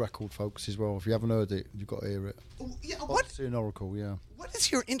love this record, folks, as well. If you haven't heard it, you've got to hear it. Yeah, Odyssey and Oracle, yeah. What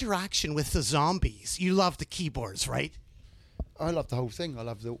is your interaction with the Zombies? You love the keyboards, right? I love the whole thing. I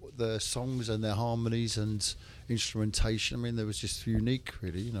love the songs and their harmonies and instrumentation. I mean, they was just unique,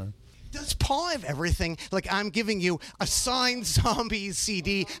 really, you know. Does Paul have everything? Like, I'm giving you a signed Zombies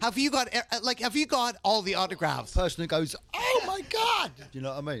CD. Have you got all the autographs? The person who goes, oh my God! You know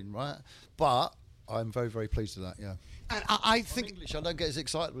what I mean, right? But I'm very, very pleased with that, yeah. And I think in English, I don't get as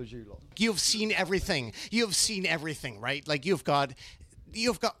excited as you lot. You've seen everything. You've seen everything, right? Like have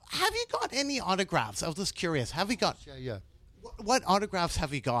you got any autographs? I was just curious. Have you got? Yeah. What autographs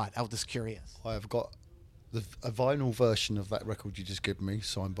have you got? I was just curious. I have got a vinyl version of that record you just gave me,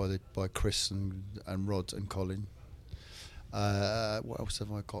 signed by Chris and Rod and Colin. What else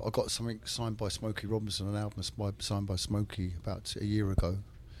have I got? I got something signed by Smokey Robinson, an album signed by Smokey about a year ago,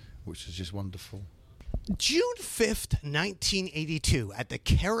 which is just wonderful. June 5th, 1982, at the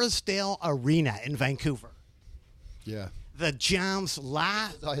Kerrisdale Arena in Vancouver. Yeah. The Jam's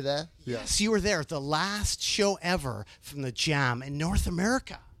last... Was I there? Yes, you were there. The last show ever from the Jam in North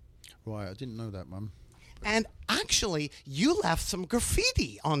America. Right, I didn't know that, Mum. And actually, you left some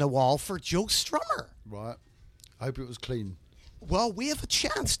graffiti on the wall for Joe Strummer. Right. I hope it was clean. Well, we have a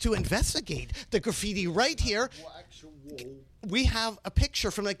chance to investigate the graffiti right here. What actual wall? We have a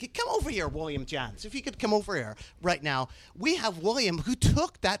picture from, come over here, William Jans. If you could come over here right now. We have William who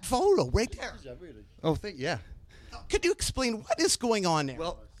took that photo right there. Is that really? Oh, yeah. Could you explain what is going on there?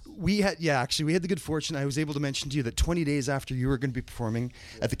 Well, we had the good fortune. I was able to mention to you that 20 days after you were going to be performing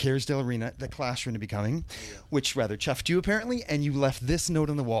at the Kerrisdale Arena, the Clash were going to be coming, which rather chuffed you apparently, and you left this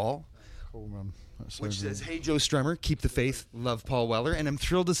note on the wall. Cool, man. Which says, "Hey, Joe Strummer, keep the faith, love Paul Weller." And I'm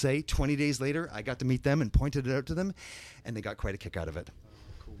thrilled to say, 20 days later, I got to meet them and pointed it out to them, and they got quite a kick out of it.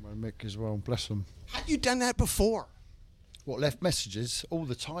 Cool, man. Mick as well. Bless them. Had you done that before? What, left messages? All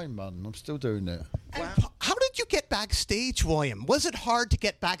the time, man. I'm still doing it. Wow. How did you get backstage, William? Was it hard to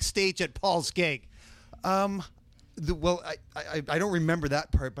get backstage at Paul's gig? Well, I don't remember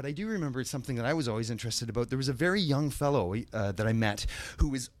that part, but I do remember something that I was always interested about. There was a very young fellow that I met who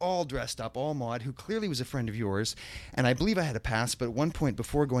was all dressed up, all mod, who clearly was a friend of yours. And I believe I had a pass, but at one point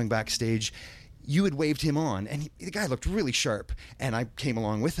before going backstage, you had waved him on, and the guy looked really sharp. And I came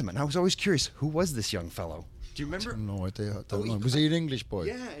along with him, and I was always curious, who was this young fellow? Do you remember? No idea. I don't know. Was he an English boy?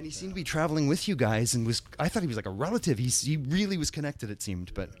 Yeah, and he seemed to be traveling with you guys, and I thought he was like a relative. He really was connected, it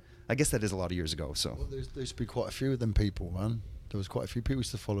seemed, but I guess that is a lot of years ago. So well, there used to be quite a few of them people, man. There was quite a few people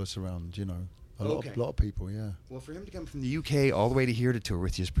used to follow us around, you know. A lot of people, yeah. Well, for him to come from the UK all the way to here to tour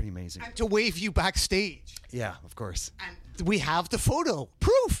with you is pretty amazing. And to wave you backstage. Yeah, of course. And we have the photo.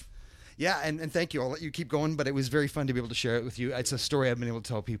 Proof. Yeah, and thank you. I'll let you keep going, but it was very fun to be able to share it with you. It's a story I've been able to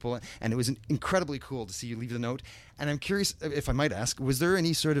tell people, and it was incredibly cool to see you leave the note. And I'm curious, if I might ask, was there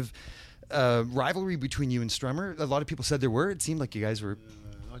any sort of rivalry between you and Strummer? A lot of people said there were. It seemed like you guys were...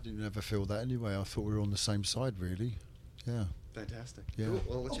 I didn't ever feel that anyway. I thought we were on the same side, really. Yeah. Fantastic. Yeah.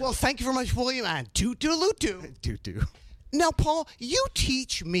 Cool. Well, thank you very much, William, and toot-toot-toot. Toot-toot. Now, Paul, you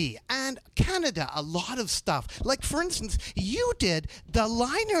teach me and Canada a lot of stuff. Like, for instance, you did the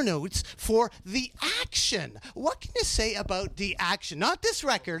liner notes for The Action. What can you say about The Action? Not this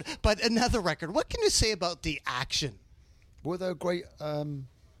record, but another record. What can you say about The Action? Well, they're a great,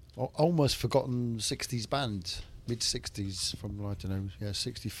 almost forgotten 60s band. Mid-60s from, I don't know,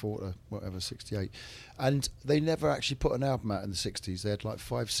 64 to whatever, 68. And they never actually put an album out in the 60s. They had like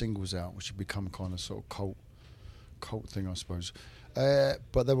 5 singles out, which had become kind of sort of cult thing, I suppose.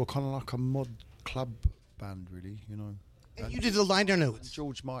 But they were kind of like a mod club band, really, you know. And you did the liner notes.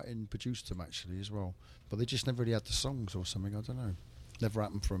 George Martin produced them, actually, as well. But they just never really had the songs or something, I don't know. Never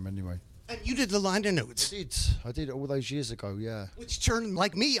happened for them anyway. And you did the liner notes. I did it all those years ago, yeah. Which turned,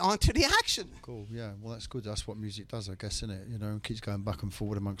 like me, onto The Action. Cool, yeah. Well, that's good. That's what music does, I guess, isn't it? You know, it keeps going back and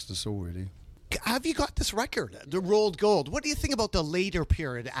forward amongst us all, really. Have you got this record, The Rolled Gold? What do you think about the later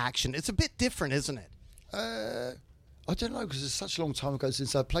period Action? It's a bit different, isn't it? I don't know, because it's such a long time ago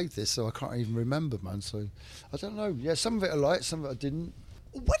since I played this, so I can't even remember, man. So, I don't know. Yeah, some of it I liked, some of it I didn't.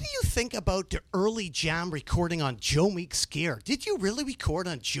 What do you think about the early jam recording on Joe Meek's gear? Did you really record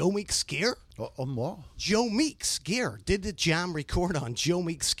on Joe Meek's gear? On what? Joe Meek's gear. Did the jam record on Joe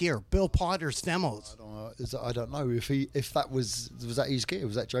Meek's gear? Bill Potter's demos. I don't know if that was that his gear.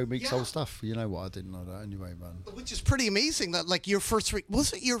 Was that Joe Meek's Yeah. old stuff? You know what? I didn't know that anyway, man. Which is pretty amazing that like your first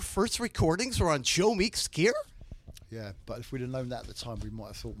was it your first recordings were on Joe Meek's gear? Yeah, but if we'd have known that at the time, we might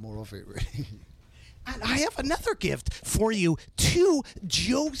have thought more of it, really. And I have another gift for you. 2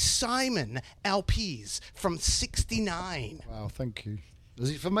 Joe Simon LPs from '69. Wow, thank you. Is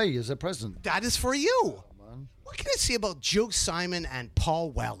it for me as a present? That is for you. Man. What can I say about Joe Simon and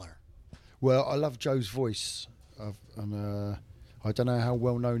Paul Weller? Well, I love Joe's voice, and I don't know how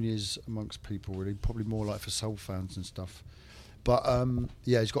well known he is amongst people. Really, probably more like for soul fans and stuff. But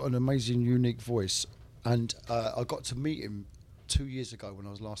yeah, he's got an amazing, unique voice, and I got to meet him 2 years ago when I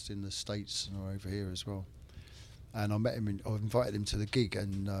was last in the States and over here as well. And I met him. I invited him to the gig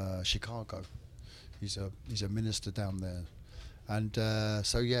in Chicago. He's a minister down there, and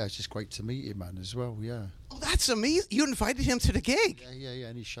so yeah, it's just great to meet him, man, as well. Yeah. Oh, that's amazing! You invited him to the gig. Yeah,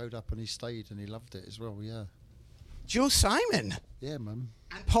 and he showed up and he stayed and he loved it as well. Yeah. Joe Simon Yeah, man.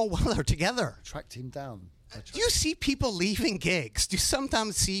 and Paul Weller together. Tracked him down. Do you see people leaving gigs? Do you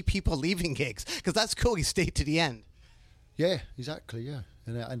sometimes see people leaving gigs? Because that's cool. He stayed to the end. Yeah, exactly. Yeah,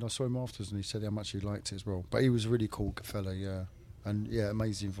 and I saw him afterwards, and he said how much he liked it as well. But he was a really cool fella. Yeah, and yeah,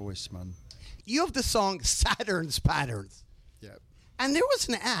 amazing voice, man. You have the song Saturn's Patterns. Yeah. And there was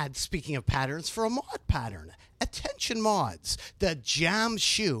an ad, speaking of patterns, for a mod pattern. Attention mods, the Jam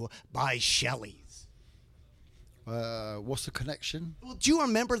Shoe by Shelley's. What's the connection? Well, do you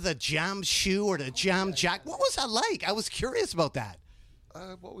remember the Jam Shoe or the Jam Jack? What was that like? I was curious about that.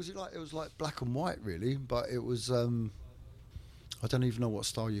 What was it like? It was like black and white, really. But it was, I don't even know what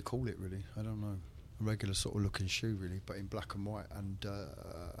style you call it, really. I don't know. A regular sort of looking shoe, really, but in black and white.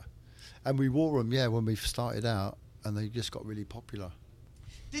 And we wore them, yeah, when we started out, and they just got really popular.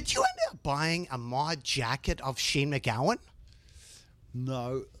 Did you end up buying a mod jacket of Shane McGowan?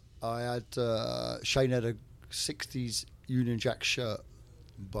 No, I had Shane had a 60s Union Jack shirt,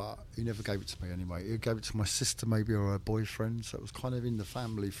 but he never gave it to me anyway. He gave it to my sister maybe or her boyfriend, so it was kind of in the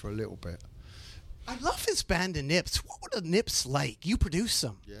family for a little bit. I love his band, The Nips. What were the Nips like? You produced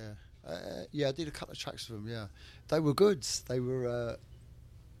them. Yeah, yeah, I did a couple of tracks with them. Yeah, they were good. They were.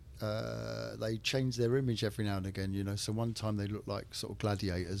 They changed their image every now and again, you know. So one time they looked like sort of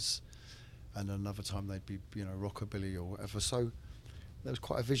gladiators, and another time they'd be, you know, rockabilly or whatever. So that was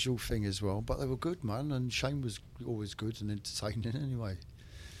quite a visual thing as well. But they were good, man. And Shane was always good and entertaining anyway.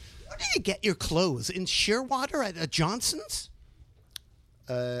 Where did you get your clothes? In Shearwater at a Johnson's?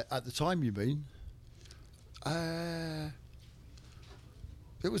 At the time, you mean?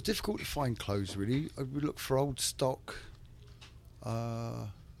 It was difficult to find clothes, really. We looked for old stock.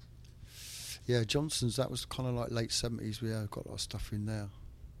 Yeah, Johnson's, that was kind of like late 70s. We got a lot of stuff in there.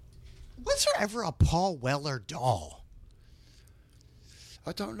 Was there ever a Paul Weller doll?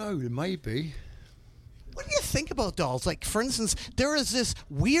 I don't know, maybe. What do you think about dolls? Like, for instance, there is this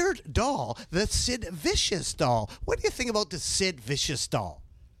weird doll, the Sid Vicious doll. What do you think about the Sid Vicious doll?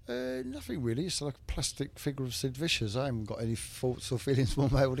 Nothing really. It's like a plastic figure of Sid Vicious. I haven't got any thoughts or feelings one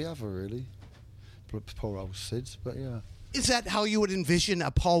way or the other, really. Poor old Sid, but yeah. Is that how you would envision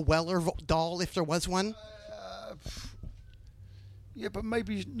a Paul Weller doll if there was one? Yeah, but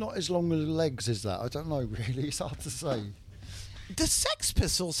maybe not as long as legs as that. I don't know, really. It's hard to say. The Sex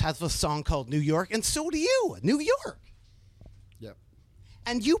Pistols have a song called New York, and so do you, New York. Yep.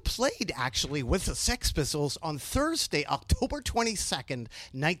 And you played, actually, with the Sex Pistols on Thursday, October 22nd,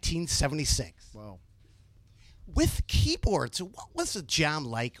 1976. Wow. With keyboards. What was the jam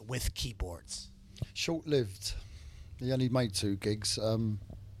like with keyboards? Short-lived. He only made 2 gigs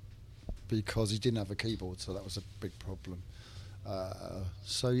because he didn't have a keyboard, so that was a big problem.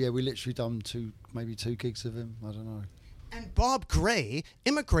 So, yeah, we literally done maybe 2 gigs of him. I don't know. And Bob Gray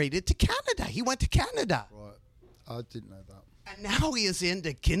immigrated to Canada. He went to Canada. Right. I didn't know that. And now he is in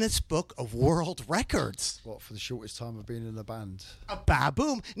the Guinness Book of World Records. What, for the shortest time of being in a band? A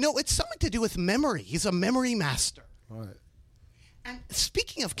baboom. No, it's something to do with memory. He's a memory master. Right. And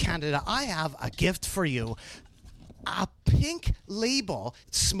speaking of Canada, I have a gift for you. A pink label,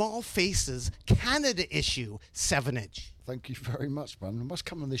 Small Faces, Canada issue, 7-inch. Thank you very much, man. I must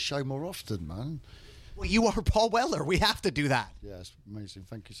come on this show more often, man. Well, you are Paul Weller. We have to do that. Yeah, it's amazing.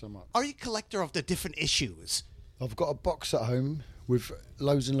 Thank you so much. Are you a collector of the different issues? I've got a box at home with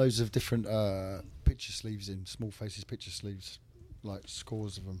loads and loads of different picture sleeves in, Small Faces picture sleeves, like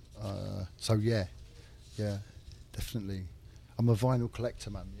scores of them. So, yeah, definitely. I'm a vinyl collector,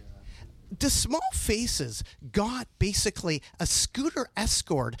 man, yeah. the Small Faces got basically a scooter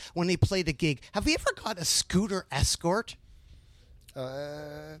escort when they played a gig. Have you ever got a scooter escort?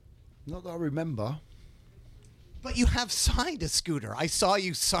 Not that I remember. But you have signed a scooter. I saw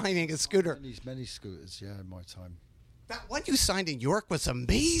you signing a scooter. Many scooters, yeah, in my time. That one you signed in York was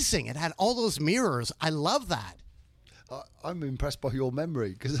amazing. It had all those mirrors. I love that. I'm impressed by your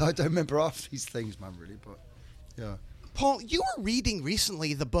memory because I don't remember half these things, man, really. But yeah. Paul, you were reading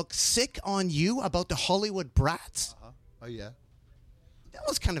recently the book Sick on You about the Hollywood Brats. Uh-huh. Oh, yeah. That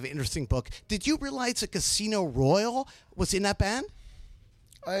was kind of an interesting book. Did you realize that Casino Royale was in that band?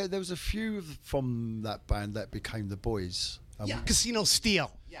 There was a few from that band that became the Boys. Casino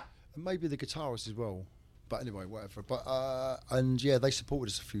Steel. Yeah. And maybe the guitarist as well. But anyway, whatever. But and yeah, they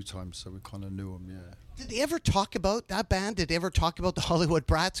supported us a few times, so we kind of knew them. Yeah. Did they ever talk about that band? Did they ever talk about the Hollywood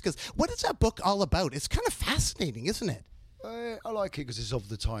Brats? Because what is that book all about? It's kind of fascinating, isn't it? I like it because it's of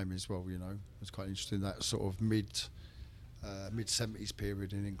the time as well. You know, it's quite interesting that sort of mid 70s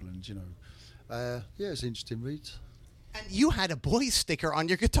period in England. You know, yeah, it's an interesting read. And you had a Boys sticker on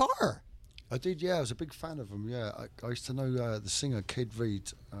your guitar. I did, yeah. I was a big fan of them. Yeah, I used to know the singer Kid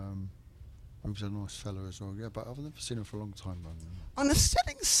Reed. He was a nice fella as well, yeah, but I've never seen him for a long time, man. On a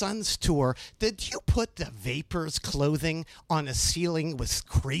Setting Suns tour, did you put the Vapors clothing on a ceiling with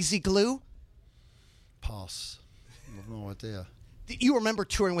crazy glue? Pass. I have no idea. You remember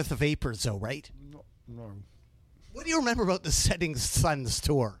touring with the Vapors, though, right? No. What do you remember about the Setting Suns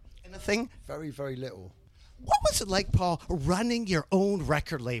tour? Anything? Very, very little. What was it like, Paul, running your own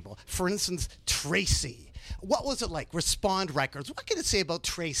record label? For instance, Tracy. What was it like? Respond Records. What can you say about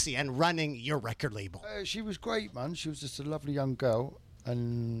Tracy and running your record label? She was great, man. She was just a lovely young girl,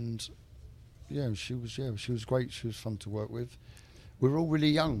 and she was great. She was fun to work with. We were all really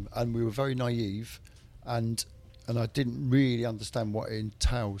young, and we were very naive, and I didn't really understand what it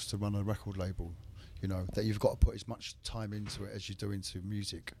entails to run a record label. You know, that you've got to put as much time into it as you do into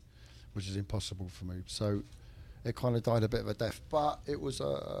music, which is impossible for me. So it kind of died a bit of a death, but it was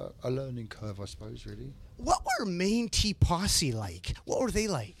a learning curve, I suppose, really. What were Main T Posse like? What were they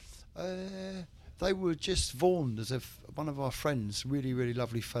like? They were just Vaughan, as if one of our friends, really, really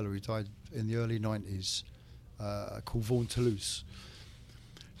lovely fellow who died in the early 90s, called Vaughan Toulouse.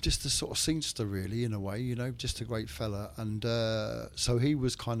 Just a sort of scenester, really, in a way, you know, just a great fella. And so he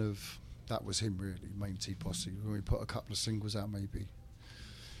was kind of, that was him, really, Main T Posse. We put a couple of singles out, maybe.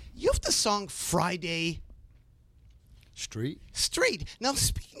 You have the song Friday Street. Now,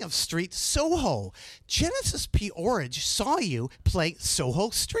 speaking of street, Soho. Genesis P. Orridge saw you play Soho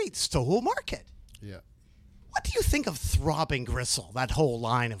Street, Soho Market. Yeah. What do you think of Throbbing Gristle, that whole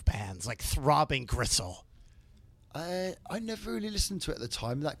line of bands, like Throbbing Gristle? I never really listened to it at the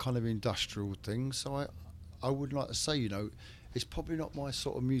time, that kind of industrial thing, so I would like to say, you know, it's probably not my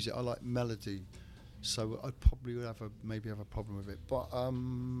sort of music. I like melody, so I probably would maybe have a problem with it. But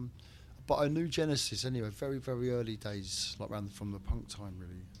I knew Genesis anyway, very, very early days, like from the punk time,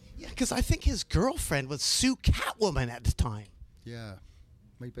 really. Yeah, because I think his girlfriend was Sue Catwoman at the time. Yeah,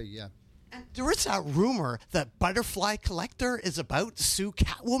 maybe, yeah. And there is that rumor that Butterfly Collector is about Sue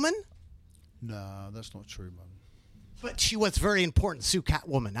Catwoman. No, that's not true, man. But she was very important, Sue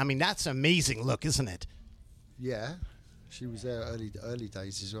Catwoman. I mean, that's an amazing look, isn't it? Yeah, she was there early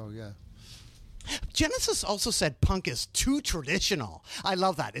days as well, yeah. Genesis also said punk is too traditional. I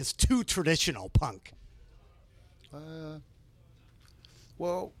love that. It's too traditional, punk.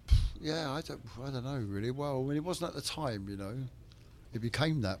 Well, yeah, I don't know, really. Well, I mean, it wasn't at the time, you know. It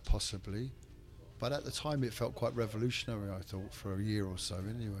became that, possibly. But at the time, it felt quite revolutionary, I thought, for a year or so,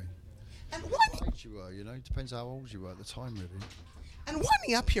 anyway. And what age you were, you know? It depends how old you were at the time, really. And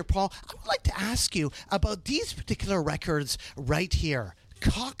winding up here, Paul, I would like to ask you about these particular records right here.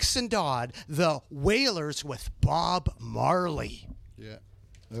 Cox and Dodd, the Wailers with Bob Marley. Yeah,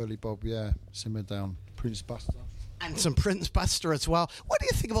 early Bob, yeah. Simmer Down, Prince Buster. And some Prince Buster as well. What do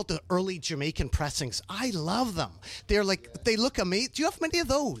you think about the early Jamaican pressings? I love them. They're like, They look amazing. Do you have many of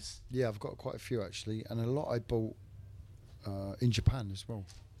those? Yeah, I've got quite a few, actually. And a lot I bought in Japan as well.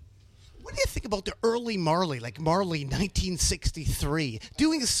 What do you think about the early Marley, like Marley 1963,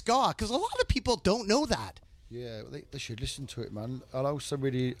 doing ska? Because a lot of people don't know that. Yeah, they should listen to it, man. I also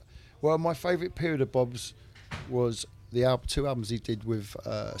really... Well, my favourite period of Bob's was the two albums he did with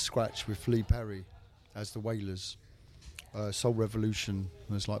Scratch with Lee Perry as the Wailers. Soul Revolution,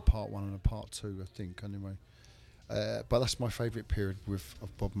 there's like part 1 and a part 2, I think, anyway. But that's my favourite period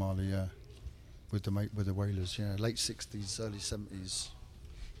of Bob Marley, yeah. With the Wailers, yeah. Late 60s, early 70s.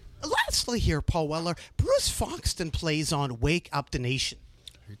 Lastly here, Paul Weller, Bruce Foxton plays on Wake Up the Nation.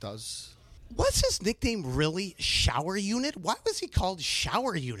 He does. Was his nickname really Shower Unit? Why was he called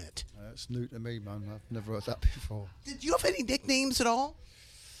Shower Unit? That's new to me, man. I've never heard that before. Did you have any nicknames at all?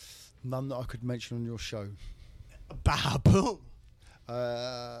 None that I could mention on your show. Ba-boom.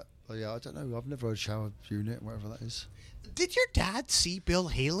 Yeah, I don't know. I've never heard Shower Unit, whatever that is. Did your dad see Bill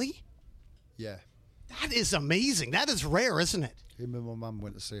Haley? Yeah. That is amazing. That is rare, isn't it? Him and my mum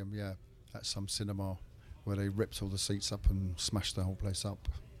went to see him, yeah, at some cinema where they ripped all the seats up and smashed the whole place up.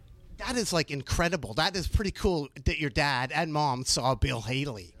 That is like incredible. That is pretty cool that your dad and mom saw Bill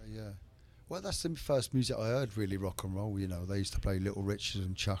Haley. Yeah. Well, that's the first music I heard, really, rock and roll. You know, they used to play Little Richard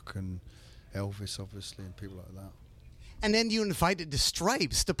and Chuck and Elvis, obviously, and people like that. And then you invited the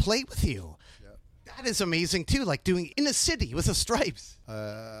Stripes to play with you. Yeah. That is amazing, too, like doing In a City with the Stripes.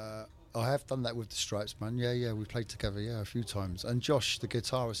 I have done that with the Stripes, man. Yeah, we played together, a few times. And Josh, the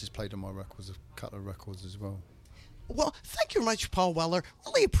guitarist, has played on my records, a couple of records as well. Well, thank you very much, Paul Weller.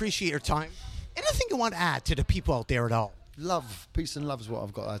 Really appreciate your time. Anything you want to add to the people out there at all? Love, peace and love is what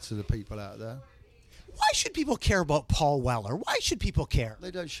I've got to add to the people out there. Why should people care about Paul Weller? Why should people care?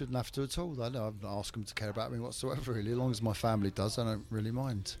 They shouldn't have to at all. I don't ask them to care about me whatsoever, really. As long as my family does, I don't really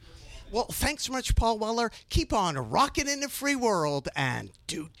mind. Well, thanks so much, Paul Weller. Keep on rocking in the free world and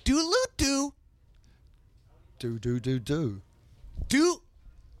do-do-do-do. Do.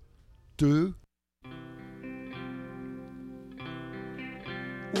 Do.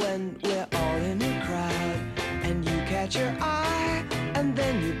 When we're all in a crowd and you catch her eye and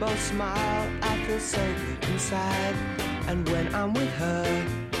then you both smile, I feel so good inside. And when I'm with her,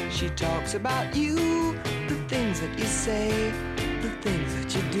 she talks about you, the things that you say, the things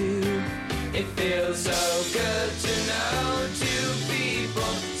that you do. It feels so good to know two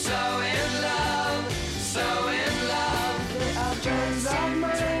people so in love, so in love. They are friends of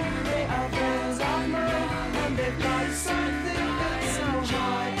mine, they are friends of mine, and they've got something that's so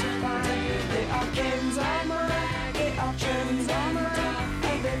hard to find. They are friends of mine, they are friends of mine,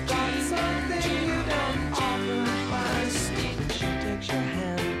 and they've got something you don't often find. She takes your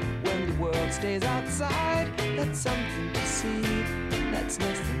hand when the world stays outside. That's something to see, that's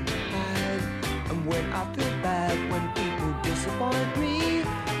nothing to hide. And when I feel bad, when people disappoint me,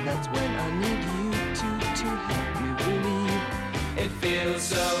 that's when I need you to help me believe. It feels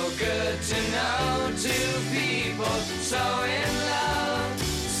so good to know two people so in love,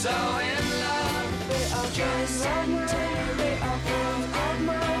 so in love. They are friends of mine, they are friends of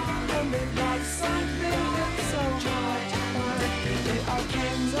mine, and they've got something that's so hard to find. They are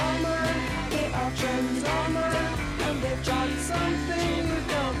friends of mine, they are friends of mine, and they've got something you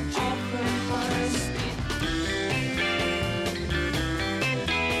don't often find.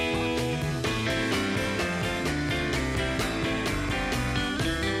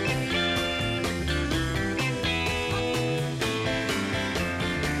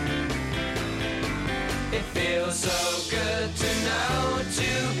 It feels so good to know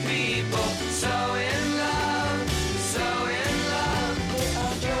two people so in love, so in love. They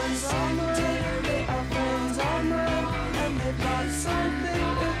are friends of mine, they are friends of mine, and they've got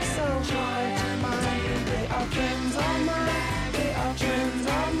something that's so hard to find. They are friends of mine, they are friends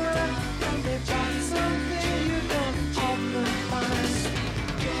of mine, and they've got something you don't often find.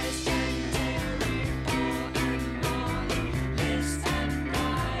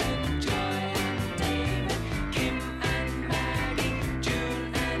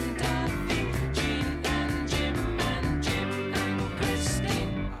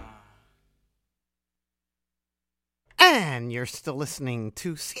 And you're still listening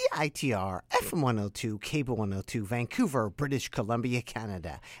to CITR, FM 102, Cable 102, Vancouver, British Columbia,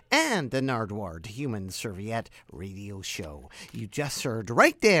 Canada, and the Nardwuar, the Human Serviette radio show. You just heard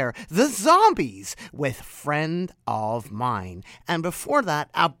right there, The Zombies with Friend of Mine. And before that,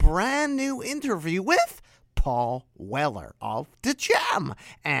 a brand new interview with Paul Weller of The Jam.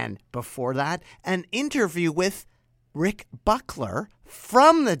 And before that, an interview with Rick Buckler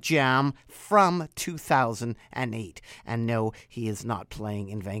from The Jam from 2008. And no, he is not playing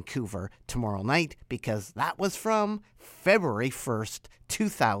in Vancouver tomorrow night because that was from February 1st,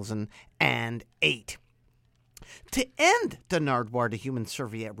 2008. To end the Nardwuar, the Human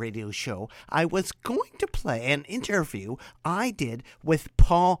Serviette radio show, I was going to play an interview I did with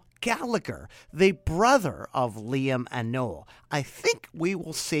Paul Gallagher, the brother of Liam and Noel. I think we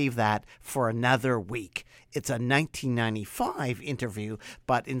will save that for another week. It's a 1995 interview,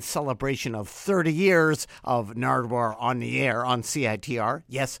 but in celebration of 30 years of Nardwuar on the air on CITR.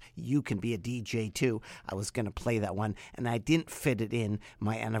 Yes, you can be a DJ too. I was going to play that one, and I didn't fit it in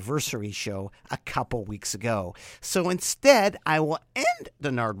my anniversary show a couple weeks ago. So instead, I will end the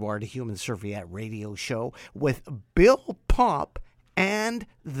Nardwuar, the Human Serviette radio show with Bill Pop and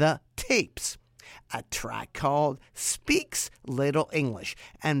the Tapes, a track called Speaks Little English.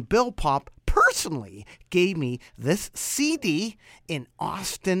 And Bill Pop personally gave me this CD in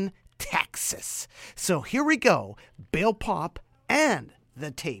Austin, Texas. So here we go, Bill Pop and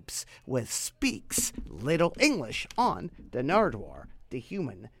the Tapes with Speaks Little English on the Nardwuar, the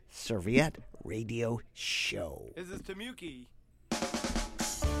Human Serviette Radio Show. This is Tamuki.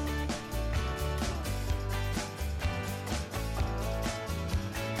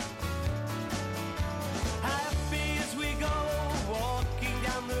 Happy as we go, walking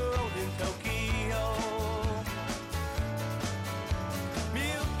down the road in Tokyo.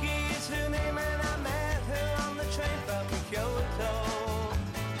 Miyuki is her name and I met her on the train from Kyoto.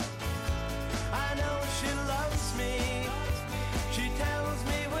 I know she loves me, she tells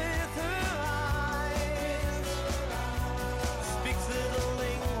me with her eyes. Speaks little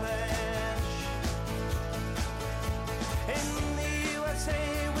English. In the USA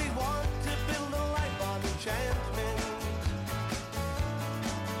we want to build a life on enchantment.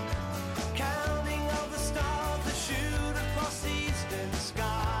 Counting all the stars that shoot across the eastern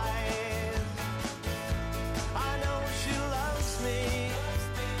skies. I know she loves me,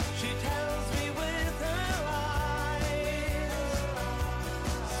 she tells me with her eyes.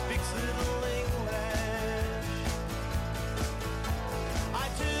 Speaks little English. I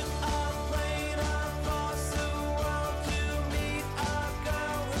took a plane across the world to meet a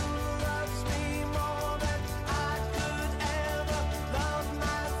girl who loves me more than I could ever love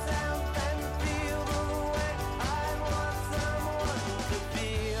myself and feel the way I want someone to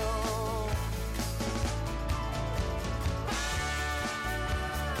feel.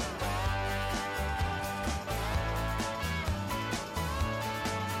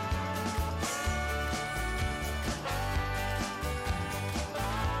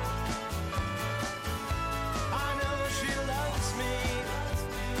 I know she loves me.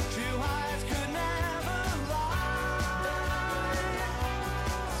 Two eyes could never lie.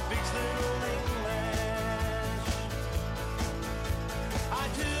 Speaks little English. I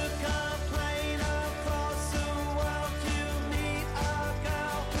took a plane across the world to meet a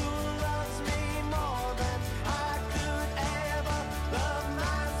girl who loves me more than I could ever love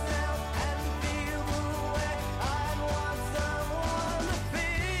myself and feel the way I'd want someone to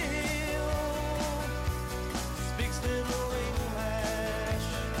feel. Speaks little English.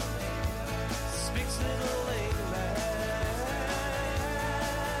 Speaks little English.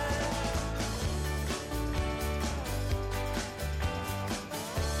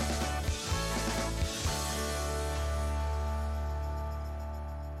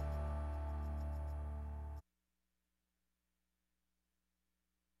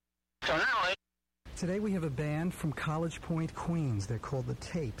 Today we have a band from College Point, Queens. They're called the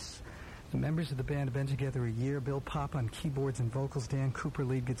Tapes. The members of the band have been together a year. Bill Pop on keyboards and vocals, Dan Cooper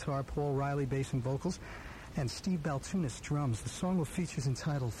lead guitar, Paul Riley bass and vocals, and Steve Baltunis drums. The song with features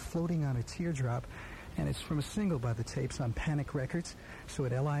entitled Floating on a Teardrop, and it's from a single by the Tapes on Panic Records, so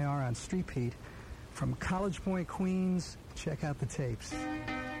at LIR on Street Pete. From College Point, Queens, check out the Tapes.